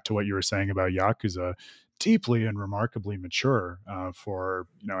back to what you were saying about Yakuza, deeply and remarkably mature for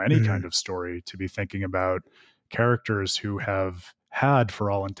any kind mm, of story to be thinking about characters who have had, for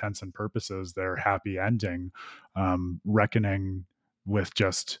all intents and purposes, their happy ending, reckoning with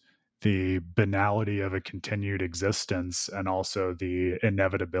just the banality of a continued existence and also the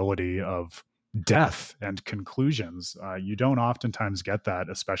inevitability of death and conclusions. You don't oftentimes get that,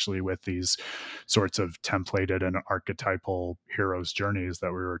 especially with these sorts of templated and archetypal heroes' journeys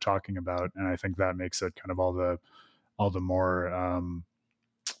that we were talking about. And I think that makes it kind of all the more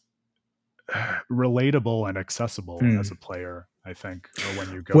relatable and accessible as mm. a player, I think, when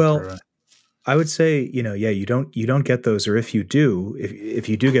you go Well, through it. I would say, yeah, you don't get those, or if you do, if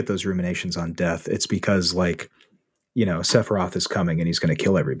you do get those ruminations on death, it's because like, Sephiroth is coming and he's going to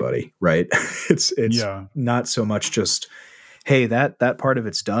kill everybody, right? It's Yeah. not so much just, hey, that part of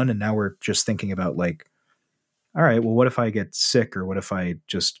it's done, and now we're just thinking about like, all right, well, what if I get sick, or what if I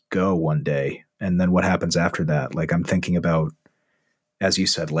just go one day, and then what happens after that? Like, I'm thinking about, as you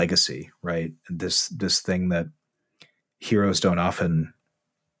said, legacy, right? This thing that heroes don't often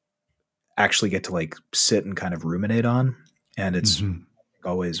actually get to like sit and kind of ruminate on, and it's Hmm.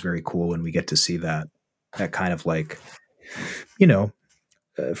 always very cool when we get to see that kind of like, you know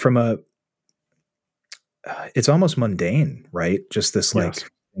from a it's almost mundane, right? Just this Yes.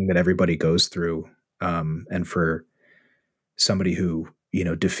 like thing that everybody goes through, and for somebody who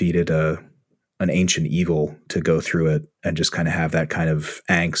defeated a an ancient evil to go through it and just kind of have that kind of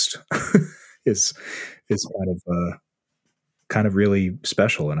angst is kind of really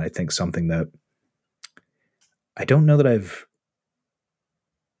special, and I think something that I don't know that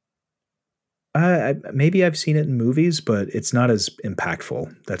maybe I've seen it in movies, but it's not as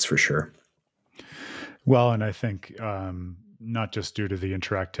impactful. That's for sure. Well, and I think not just due to the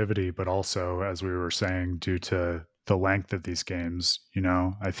interactivity, but also, as we were saying, due to the length of these games,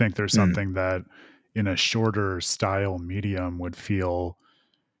 I think there's Mm, something that in a shorter style medium would feel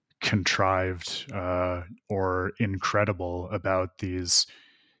contrived or incredible about these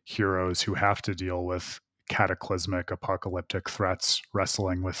heroes who have to deal with cataclysmic apocalyptic threats,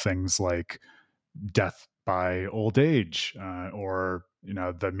 wrestling with things like death by old age, or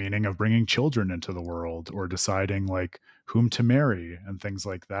the meaning of bringing children into the world, or deciding like whom to marry and things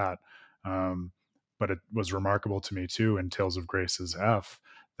like that. um, but it was remarkable to me too in Tales of Grace's F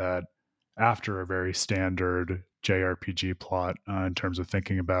that after a very standard JRPG plot, in terms of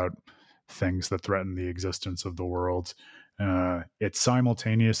thinking about things that threaten the existence of the world, it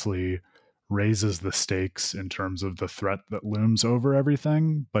simultaneously raises the stakes in terms of the threat that looms over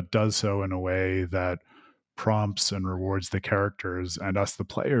everything, but does so in a way that prompts and rewards the characters and us, the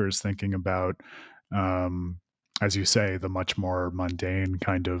players, thinking about, um, as you say, the much more mundane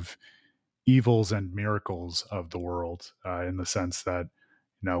kind of evils and miracles of the world, in the sense that,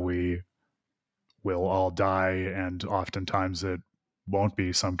 we will all die, and oftentimes it won't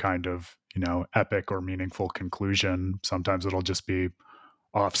be some kind of, epic or meaningful conclusion. Sometimes it'll just be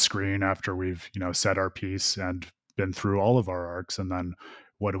off screen after we've said our piece and been through all of our arcs, and then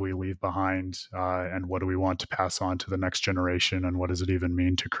what do we leave behind, and what do we want to pass on to the next generation, and what does it even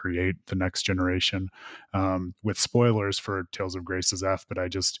mean to create the next generation, with spoilers for Tales of Grace's F. But I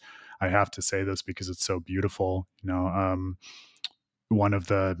have to say this because it's so beautiful. One of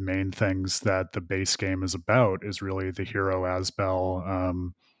the main things that the base game is about is really the hero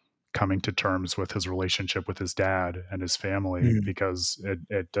Asbel, coming to terms with his relationship with his dad and his family, mm, because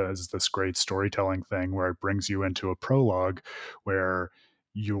it does this great storytelling thing where it brings you into a prologue where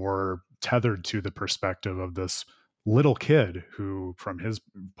you're tethered to the perspective of this little kid who, from his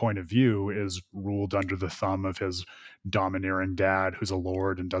point of view, is ruled under the thumb of his domineering dad, who's a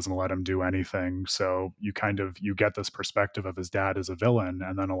lord and doesn't let him do anything. So you get this perspective of his dad as a villain,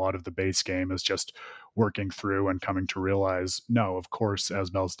 and then a lot of the base game is just working through and coming to realize, no, of course,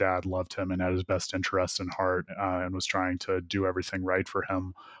 Asbel's dad loved him and had his best interests in heart, and was trying to do everything right for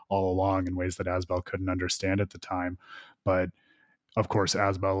him all along in ways that Asbel couldn't understand at the time. But of course,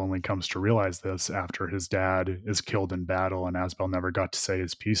 Asbel only comes to realize this after his dad is killed in battle, and Asbel never got to say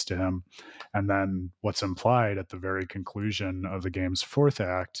his piece to him. And then what's implied at the very conclusion of the game's fourth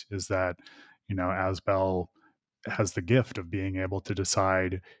act is that, Asbel has the gift of being able to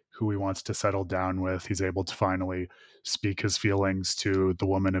decide who he wants to settle down with. He's able to finally speak his feelings to the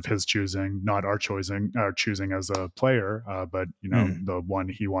woman of his choosing, not our choosing as a player, but Mm. the one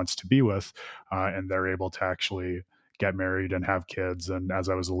he wants to be with, and they're able to actually get married and have kids. And as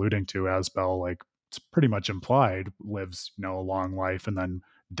I was alluding to, Asbel, like it's pretty much implied, lives a long life and then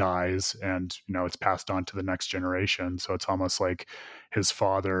dies, and it's passed on to the next generation. So it's almost like his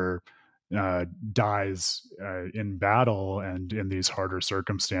father uh, dies in battle and in these harder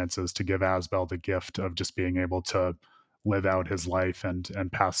circumstances to give Asbel the gift of just being able to live out his life and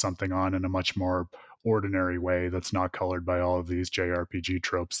pass something on in a much more ordinary way that's not colored by all of these JRPG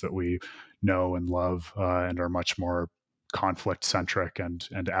tropes that we know and love, and are much more conflict centric and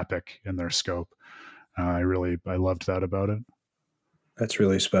epic in their scope. I loved that about it. That's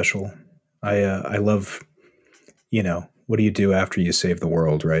really special. I love, what do you do after you save the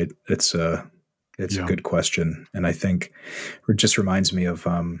world, right? It's a Yeah. good question, and I think it just reminds me of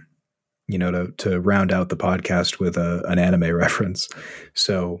to round out the podcast with an anime reference.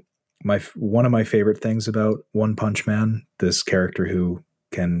 So one of my favorite things about One Punch Man, this character who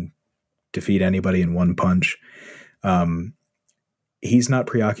can defeat anybody in one punch, um, he's not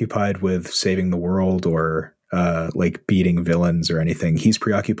preoccupied with saving the world or like beating villains or anything. He's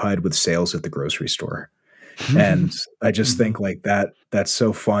preoccupied with sales at the grocery store. And I just Hmm. think like that's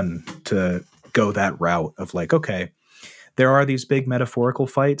so fun to go that route of like, okay, there are these big metaphorical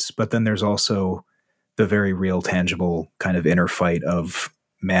fights, but then there's also the very real, tangible kind of inner fight of,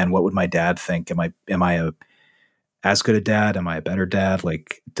 man, what would my dad think? Am I a as good a dad? Am I a better dad?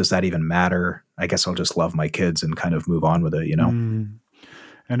 Like, does that even matter? I guess I'll just love my kids and kind of move on with it. Mm.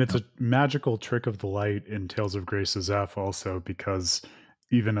 And it's Yep. a magical trick of the light in Tales of Grace's F also, because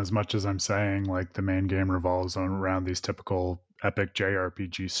even as much as I'm saying like the main game revolves around these typical epic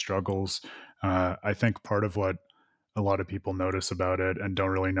JRPG struggles, I think part of what a lot of people notice about it and don't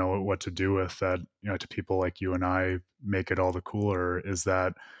really know what to do with that, to people like you and I make it all the cooler, is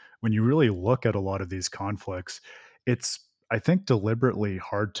that when you really look at a lot of these conflicts, it's, I think, deliberately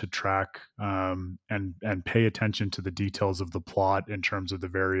hard to track, and pay attention to the details of the plot in terms of the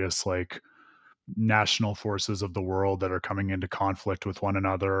various like national forces of the world that are coming into conflict with one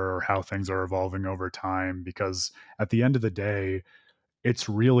another, or how things are evolving over time. Because at the end of the day, it's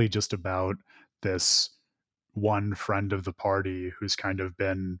really just about this one friend of the party who's kind of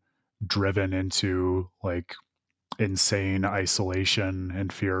been driven into like insane isolation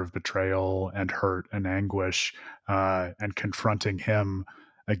and fear of betrayal and hurt and anguish, and confronting him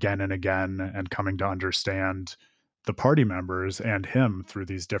again and again, and coming to understand the party members and him through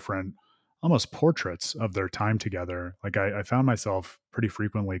these different almost portraits of their time together. Like I found myself pretty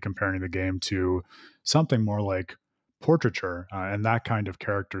frequently comparing the game to something more like portraiture, and that kind of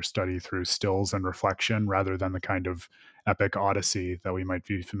character study through stills and reflection, rather than the kind of epic odyssey that we might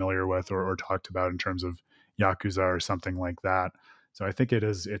be familiar with, or talked about in terms of Yakuza or something like that. So I think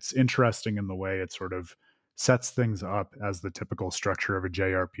it's interesting in the way it sort of sets things up as the typical structure of a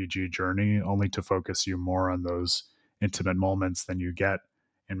JRPG journey, only to focus you more on those intimate moments than you get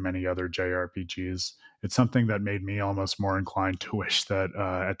in many other JRPGs. It's something that made me almost more inclined to wish that,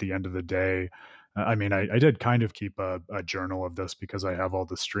 at the end of the day, I mean, I did kind of keep a journal of this because I have all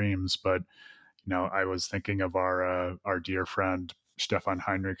the streams, but I was thinking of our dear friend Stefan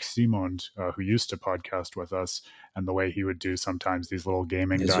Heinrich Simond, who used to podcast with us, and the way he would do sometimes these little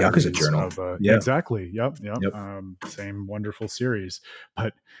gaming His Yakuza diaries journal. of, Yeah. exactly, yep, yep, Yep. same wonderful series.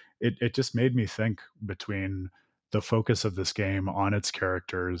 But it just made me think between the focus of this game on its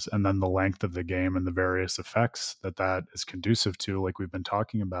characters and then the length of the game and the various effects that is conducive to, like we've been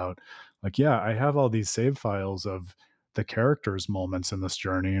talking about. Like, yeah, I have all these save files of the characters' moments in this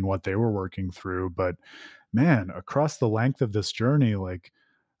journey and what they were working through. But man, across the length of this journey, like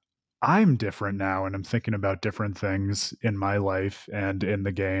I'm different now and I'm thinking about different things in my life and in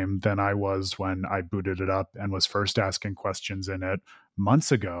the game than I was when I booted it up and was first asking questions in it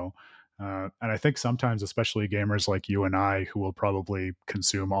months ago. And I think sometimes, especially gamers like you and I, who will probably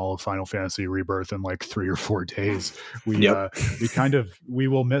consume all of Final Fantasy Rebirth in like 3 or 4 days, we Yep. uh, we kind of we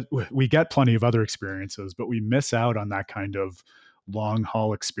will miss, we get plenty of other experiences, but we miss out on that kind of long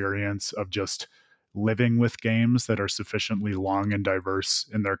haul experience of just living with games that are sufficiently long and diverse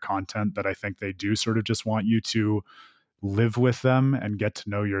in their content, that I think they do sort of just want you to live with them and get to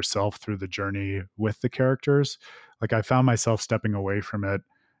know yourself through the journey with the characters. Like I found myself stepping away from it,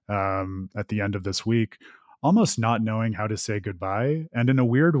 at the end of this week, almost not knowing how to say goodbye. And in a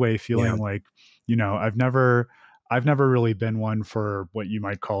weird way, feeling Yeah. like, I've never. I've never really been one for what you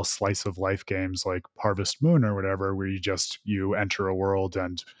might call slice of life games like Harvest Moon or whatever, where you enter a world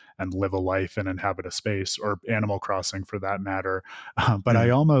and live a life and inhabit a space, or Animal Crossing for that matter. But I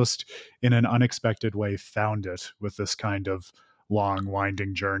Mm. almost, in an unexpected way, found it with this kind of long,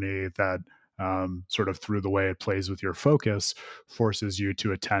 winding journey that sort of through the way it plays with your focus forces you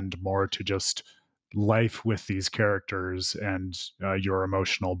to attend more to just life with these characters and your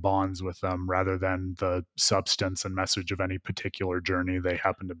emotional bonds with them rather than the substance and message of any particular journey they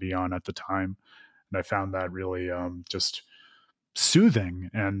happen to be on at the time. And I found that really just soothing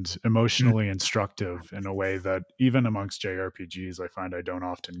and Mm. emotionally instructive in a way that even amongst JRPGs, I find I don't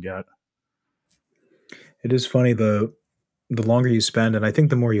often get. It is funny, the longer you spend, and I think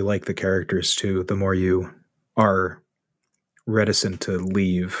the more you like the characters too, the more you are reticent to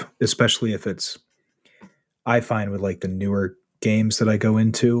leave, especially if it's, I find with like the newer games that I go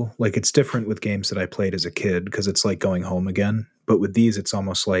into, like it's different with games that I played as a kid because it's like going home again. But with these, it's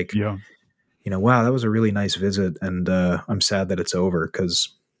almost like, Yeah. wow, that was a really nice visit, and I'm sad that it's over because,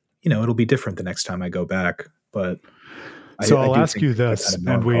 it'll be different the next time I go back. But So I I'll do ask think you there's a kind this, of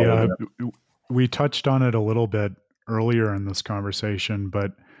and melancholy there. we touched on it a little bit earlier in this conversation,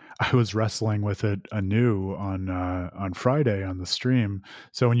 but I was wrestling with it anew on Friday on the stream.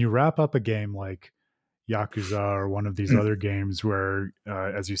 So when you wrap up a game like Yakuza or one of these Mm. other games where,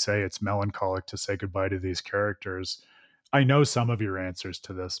 as you say, it's melancholic to say goodbye to these characters. I know some of your answers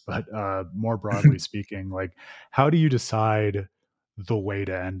to this, but more broadly speaking, like, how do you decide the way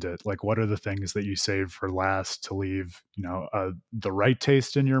to end it? Like, what are the things that you save for last to leave, the right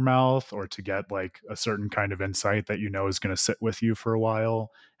taste in your mouth, or to get like a certain kind of insight that you know is going to sit with you for a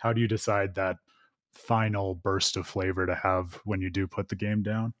while? How do you decide that final burst of flavor to have when you do put the game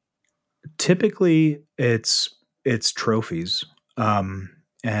down? Typically, it's trophies, and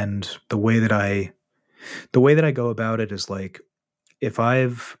the way that I go about it is like, if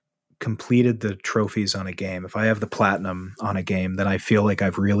I've completed the trophies on a game, if I have the platinum on a game, then I feel like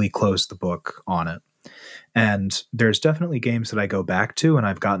I've really closed the book on it. And there's definitely games that I go back to and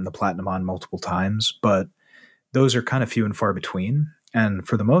I've gotten the platinum on multiple times, but those are kind of few and far between. And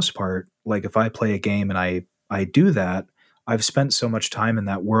for the most part, like if I play a game and I do that, I've spent so much time in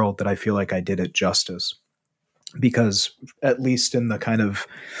that world that I feel like I did it justice. Because at least in the kind of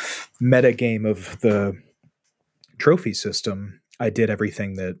meta game of the trophy system, I did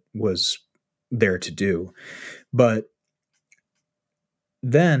everything that was there to do. But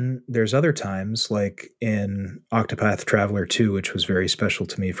then there's other times, like in Octopath Traveler 2, which was very special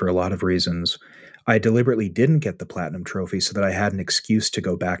to me for a lot of reasons. I deliberately didn't get the platinum trophy so that I had an excuse to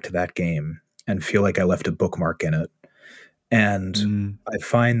go back to that game and feel like I left a bookmark in it. And Mm. I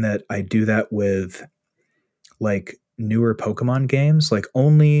find that I do that with like newer Pokemon games, like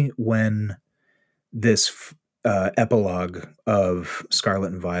only when this epilogue of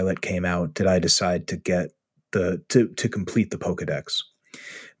Scarlet and Violet came out did I decide to get to complete the Pokedex.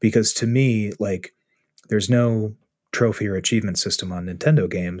 Because to me, like, there's no trophy or achievement system on Nintendo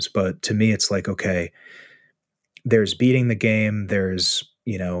games, but to me, it's like, okay, there's beating the game, there's,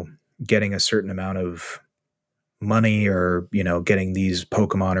 getting a certain amount of money or, getting these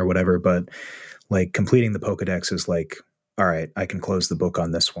Pokemon or whatever, but like completing the Pokedex is like, all right, I can close the book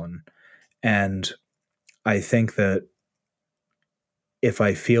on this one. And I think that if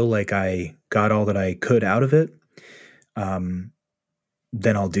I feel like I got all that I could out of it, um,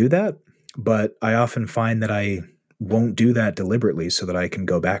 then I'll do that. But I often find that I won't do that deliberately so that I can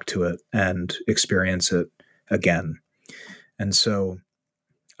go back to it and experience it again. And so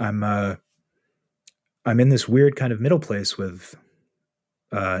I'm uh, I'm in this weird kind of middle place with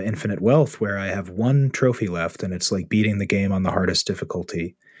Infinite Wealth where I have one trophy left, and it's like beating the game on the hardest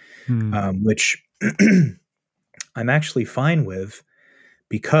difficulty, Hmm. which I'm actually fine with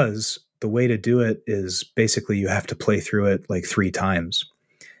because the way to do it is basically you have to play through it like 3 times.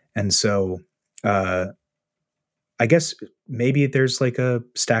 And so uh, I guess maybe there's like a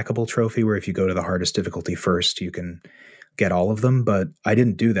stackable trophy where if you go to the hardest difficulty first, you can get all of them. But I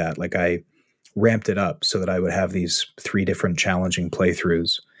didn't do that. Like I ramped it up so that I would have these 3 different challenging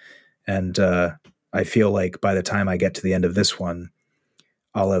playthroughs. And I feel like by the time I get to the end of this one,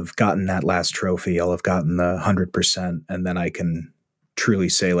 I'll have gotten that last trophy. I'll have gotten the 100%. And then I can truly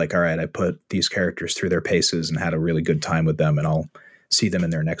say, like, all right, I put these characters through their paces and had a really good time with them. And I'll see them in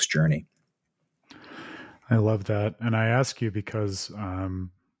their next journey. I love that, and I ask you because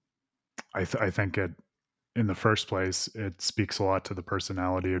I think it, in the first place, it speaks a lot to the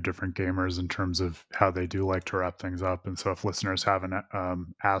personality of different gamers in terms of how they do like to wrap things up. And so, if listeners haven't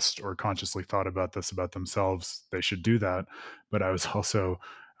asked or consciously thought about this about themselves, they should do that. But I was also,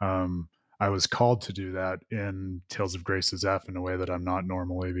 um, I was called to do that in Tales of Grace's F in a way that I'm not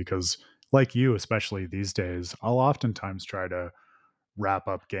normally, because like you, especially these days, I'll oftentimes try to wrap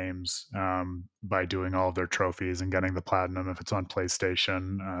up games by doing all of their trophies and getting the platinum if it's on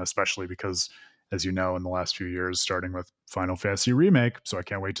PlayStation, especially because, as you know, in the last few years, starting with Final Fantasy Remake, so I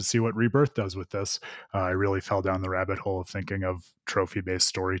can't wait to see what Rebirth does with this. I really fell down the rabbit hole of thinking of trophy based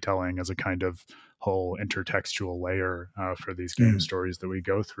storytelling as a kind of whole intertextual layer for these game Mm. stories that we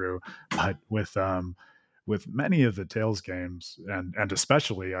go through. But with many of the Tales games, and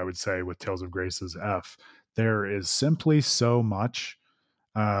especially I would say with Tales of Grace's F, there is simply so much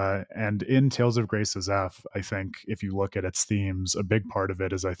and in Tales of Grace's F, I think if you look at its themes, a big part of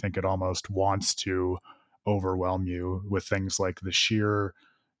it is I think it almost wants to overwhelm you with things like the sheer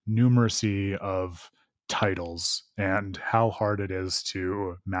numeracy of titles and how hard it is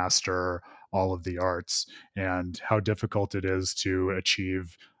to master all of the arts and how difficult it is to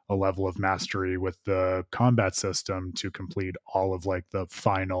achieve a level of mastery with the combat system to complete all of like the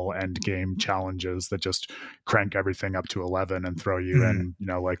final end game challenges that just crank everything up to 11 and throw you Mm. in,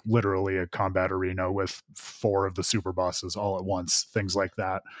 like literally a combat arena with four of the super bosses all at once, things like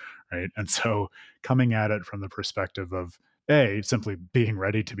that. Right. And so coming at it from the perspective of A, simply being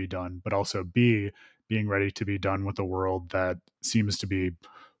ready to be done, but also B, being ready to be done with a world that seems to be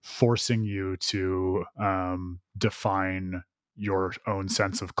forcing you to define your own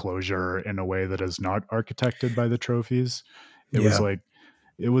sense of closure in a way that is not architected by the trophies. It was Yeah. like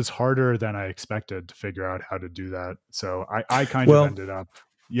it was harder than I expected to figure out how to do that. So I kind of Well, ended up,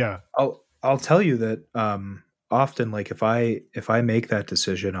 yeah, I'll tell you that often, like if I make that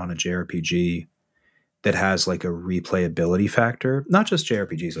decision on a JRPG that has like a replayability factor, not just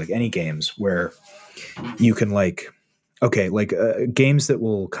JRPGs, like any games where you can like, okay, like games that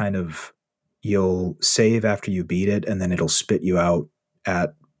will kind of, you'll save after you beat it and then it'll spit you out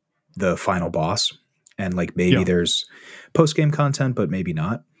at the final boss, and like maybe yeah, there's post game content but maybe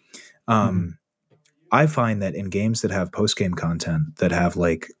not. mhm, um I find that in games that have post game content that have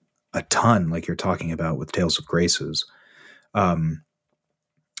like a ton, like you're talking about with Tales of Graces, um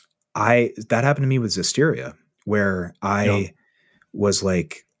I that happened to me with Zestiria, where yeah, I was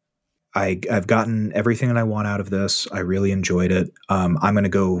like, I've gotten everything that I want out of this. I really enjoyed it. I'm going to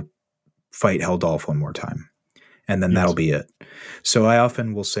go fight Heldolf one more time, and then that'll yes, be it. So I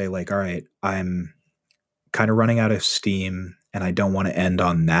often will say like, all right, I'm kind of running out of steam, and I don't want to end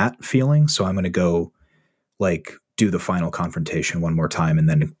on that feeling. So I'm going to go like do the final confrontation one more time, and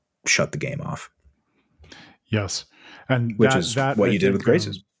then shut the game off, yes, and which that is that what I you did with think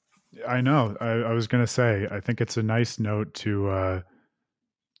Graces. I know. I was going to say, I think it's a nice note to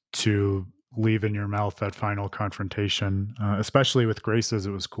leave in your mouth that final confrontation, especially with Graces.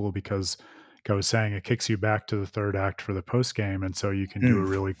 It was cool because, like I was saying, it kicks you back to the third act for the post game, and so you can do a Mm.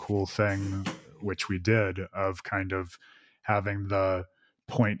 really cool thing, which we did, of kind of having the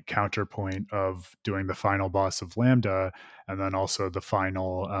point counterpoint of doing the final boss of Lambda, and then also the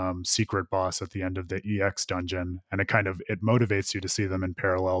final secret boss at the end of the EX dungeon, and it motivates you to see them in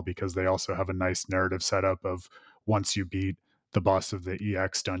parallel because they also have a nice narrative setup of once you beat the boss of the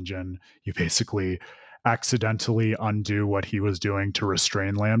EX dungeon, you basically accidentally undo what he was doing to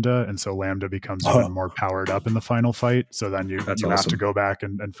restrain Lambda, and so Lambda becomes even Oh, more powered up in the final fight. So then you that's you have to awesome. go back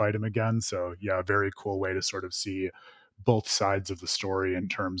and fight him again. So yeah, a very cool way to sort of see both sides of the story in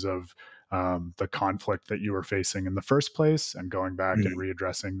terms of the conflict that you were facing in the first place and going back and Mm.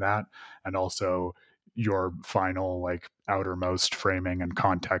 readdressing that, and also your final like outermost framing and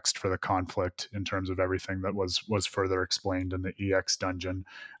context for the conflict in terms of everything that was further explained in the EX dungeon.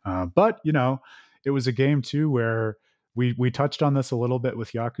 But it was a game too where we touched on this a little bit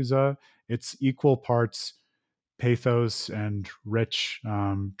with Yakuza. It's equal parts pathos and rich,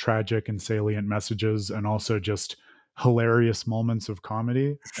 tragic and salient messages, and also just hilarious moments of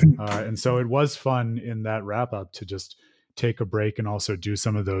comedy. And so it was fun in that wrap up to just take a break and also do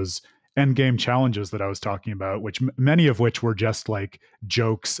some of those end game challenges that I was talking about, which many of which were just like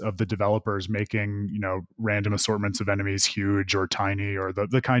jokes of the developers making, random assortments of enemies huge or tiny, or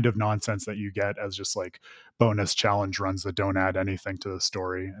the kind of nonsense that you get as just like bonus challenge runs that don't add anything to the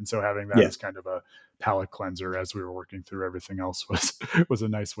story. And so having that Yeah. as kind of a palate cleanser as we were working through everything else was a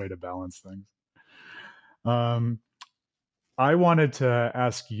nice way to balance things. Um, I wanted to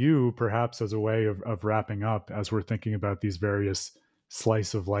ask you, perhaps as a way of wrapping up, as we're thinking about these various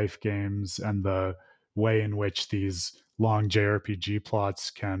slice of life games and the way in which these long JRPG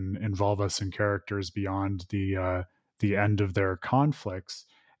plots can involve us in characters beyond the end of their conflicts,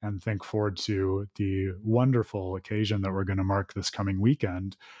 and think forward to the wonderful occasion that we're going to mark this coming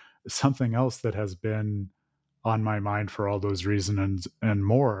weekend. Something else that has been on my mind for all those reasons and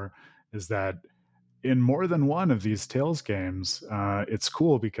more is that in more than one of these Tales games, it's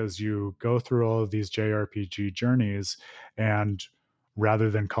cool because you go through all of these JRPG journeys, and rather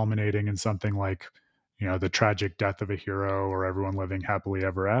than culminating in something like, the tragic death of a hero or everyone living happily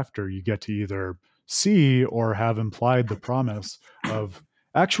ever after, you get to either see or have implied the promise of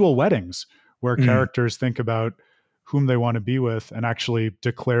actual weddings where Mm. characters think about whom they want to be with and actually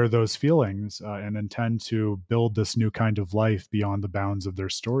declare those feelings and intend to build this new kind of life beyond the bounds of their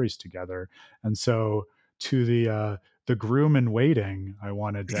stories together. And so, to the groom in waiting, I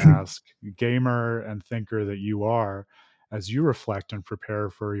wanted to ask, gamer and thinker that you are, as you reflect and prepare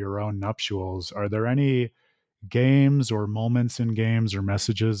for your own nuptials, are there any games or moments in games or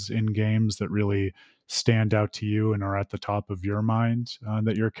messages in games that really stand out to you and are at the top of your mind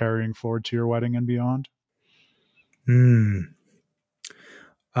that you're carrying forward to your wedding and beyond? Mm.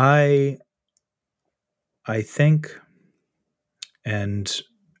 I I think, and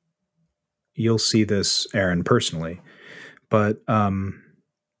you'll see this, Aaron, personally, but I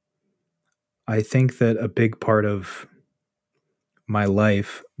think that a big part of my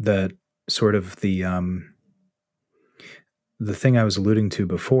life, that sort of the thing I was alluding to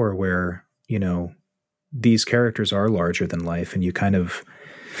before, where these characters are larger than life, and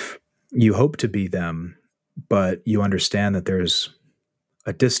you hope to be them, but you understand that there's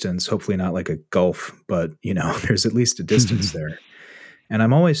a distance, hopefully not like a gulf, but there's at least a distance there. And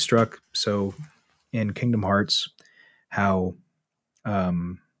I'm always struck, so in Kingdom Hearts, how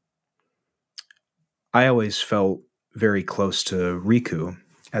um, I always felt very close to Riku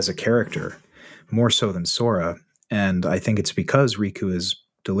as a character, more so than Sora. And I think it's because Riku is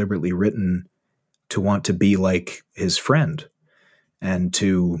deliberately written to want to be like his friend and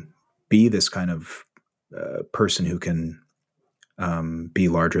to be this kind of person who can be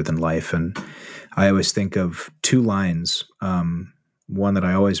larger than life. And I always think of two lines. One that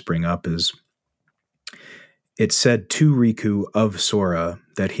I always bring up is, it said to Riku of Sora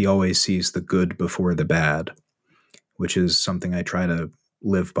that he always sees the good before the bad, which is something I try to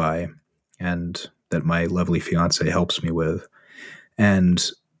live by and that my lovely fiance helps me with. And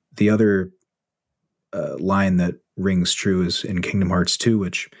the other line that rings true is in Kingdom Hearts 2,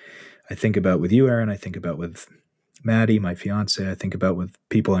 which I think about with you, Aaron. I think about with Maddie, my fiance. I think about with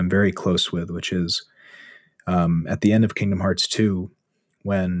people I'm very close with, which is at the end of Kingdom Hearts 2,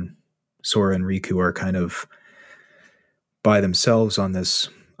 when Sora and Riku are kind of by themselves on this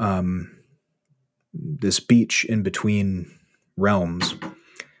beach in between realms.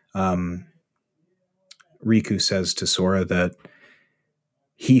 Riku says to Sora that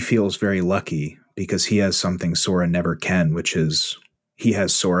he feels very lucky because he has something Sora never can, which is he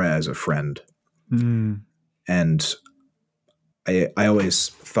has Sora as a friend. Mm. And I always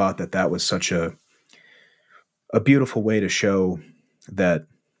thought that that was such a beautiful way to show that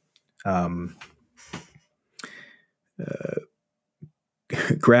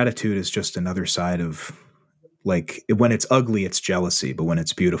gratitude is just another side of, like, when it's ugly, it's jealousy, but when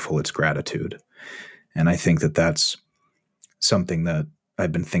it's beautiful, it's gratitude. And I think that that's something that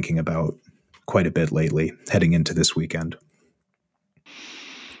I've been thinking about quite a bit lately, heading into this weekend.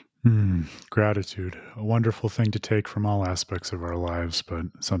 Gratitude, a wonderful thing to take from all aspects of our lives, but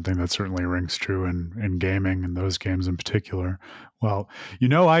something that certainly rings true in gaming and those games in particular. Well,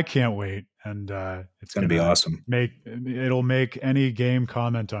 I can't wait, and It's going to be awesome. it'll make any game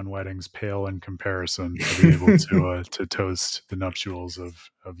comment on weddings pale in comparison to be able to toast the nuptials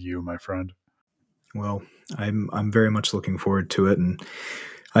of you, my friend. Well, I'm very much looking forward to it, and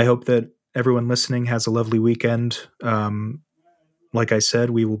I hope that everyone listening has a lovely weekend. Like I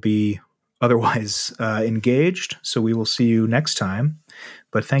said, we will be otherwise engaged, so we will see you next time.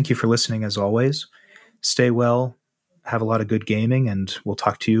 But thank you for listening as always. Stay well, have a lot of good gaming, and we'll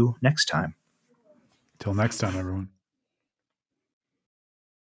talk to you next time. Till next time, everyone.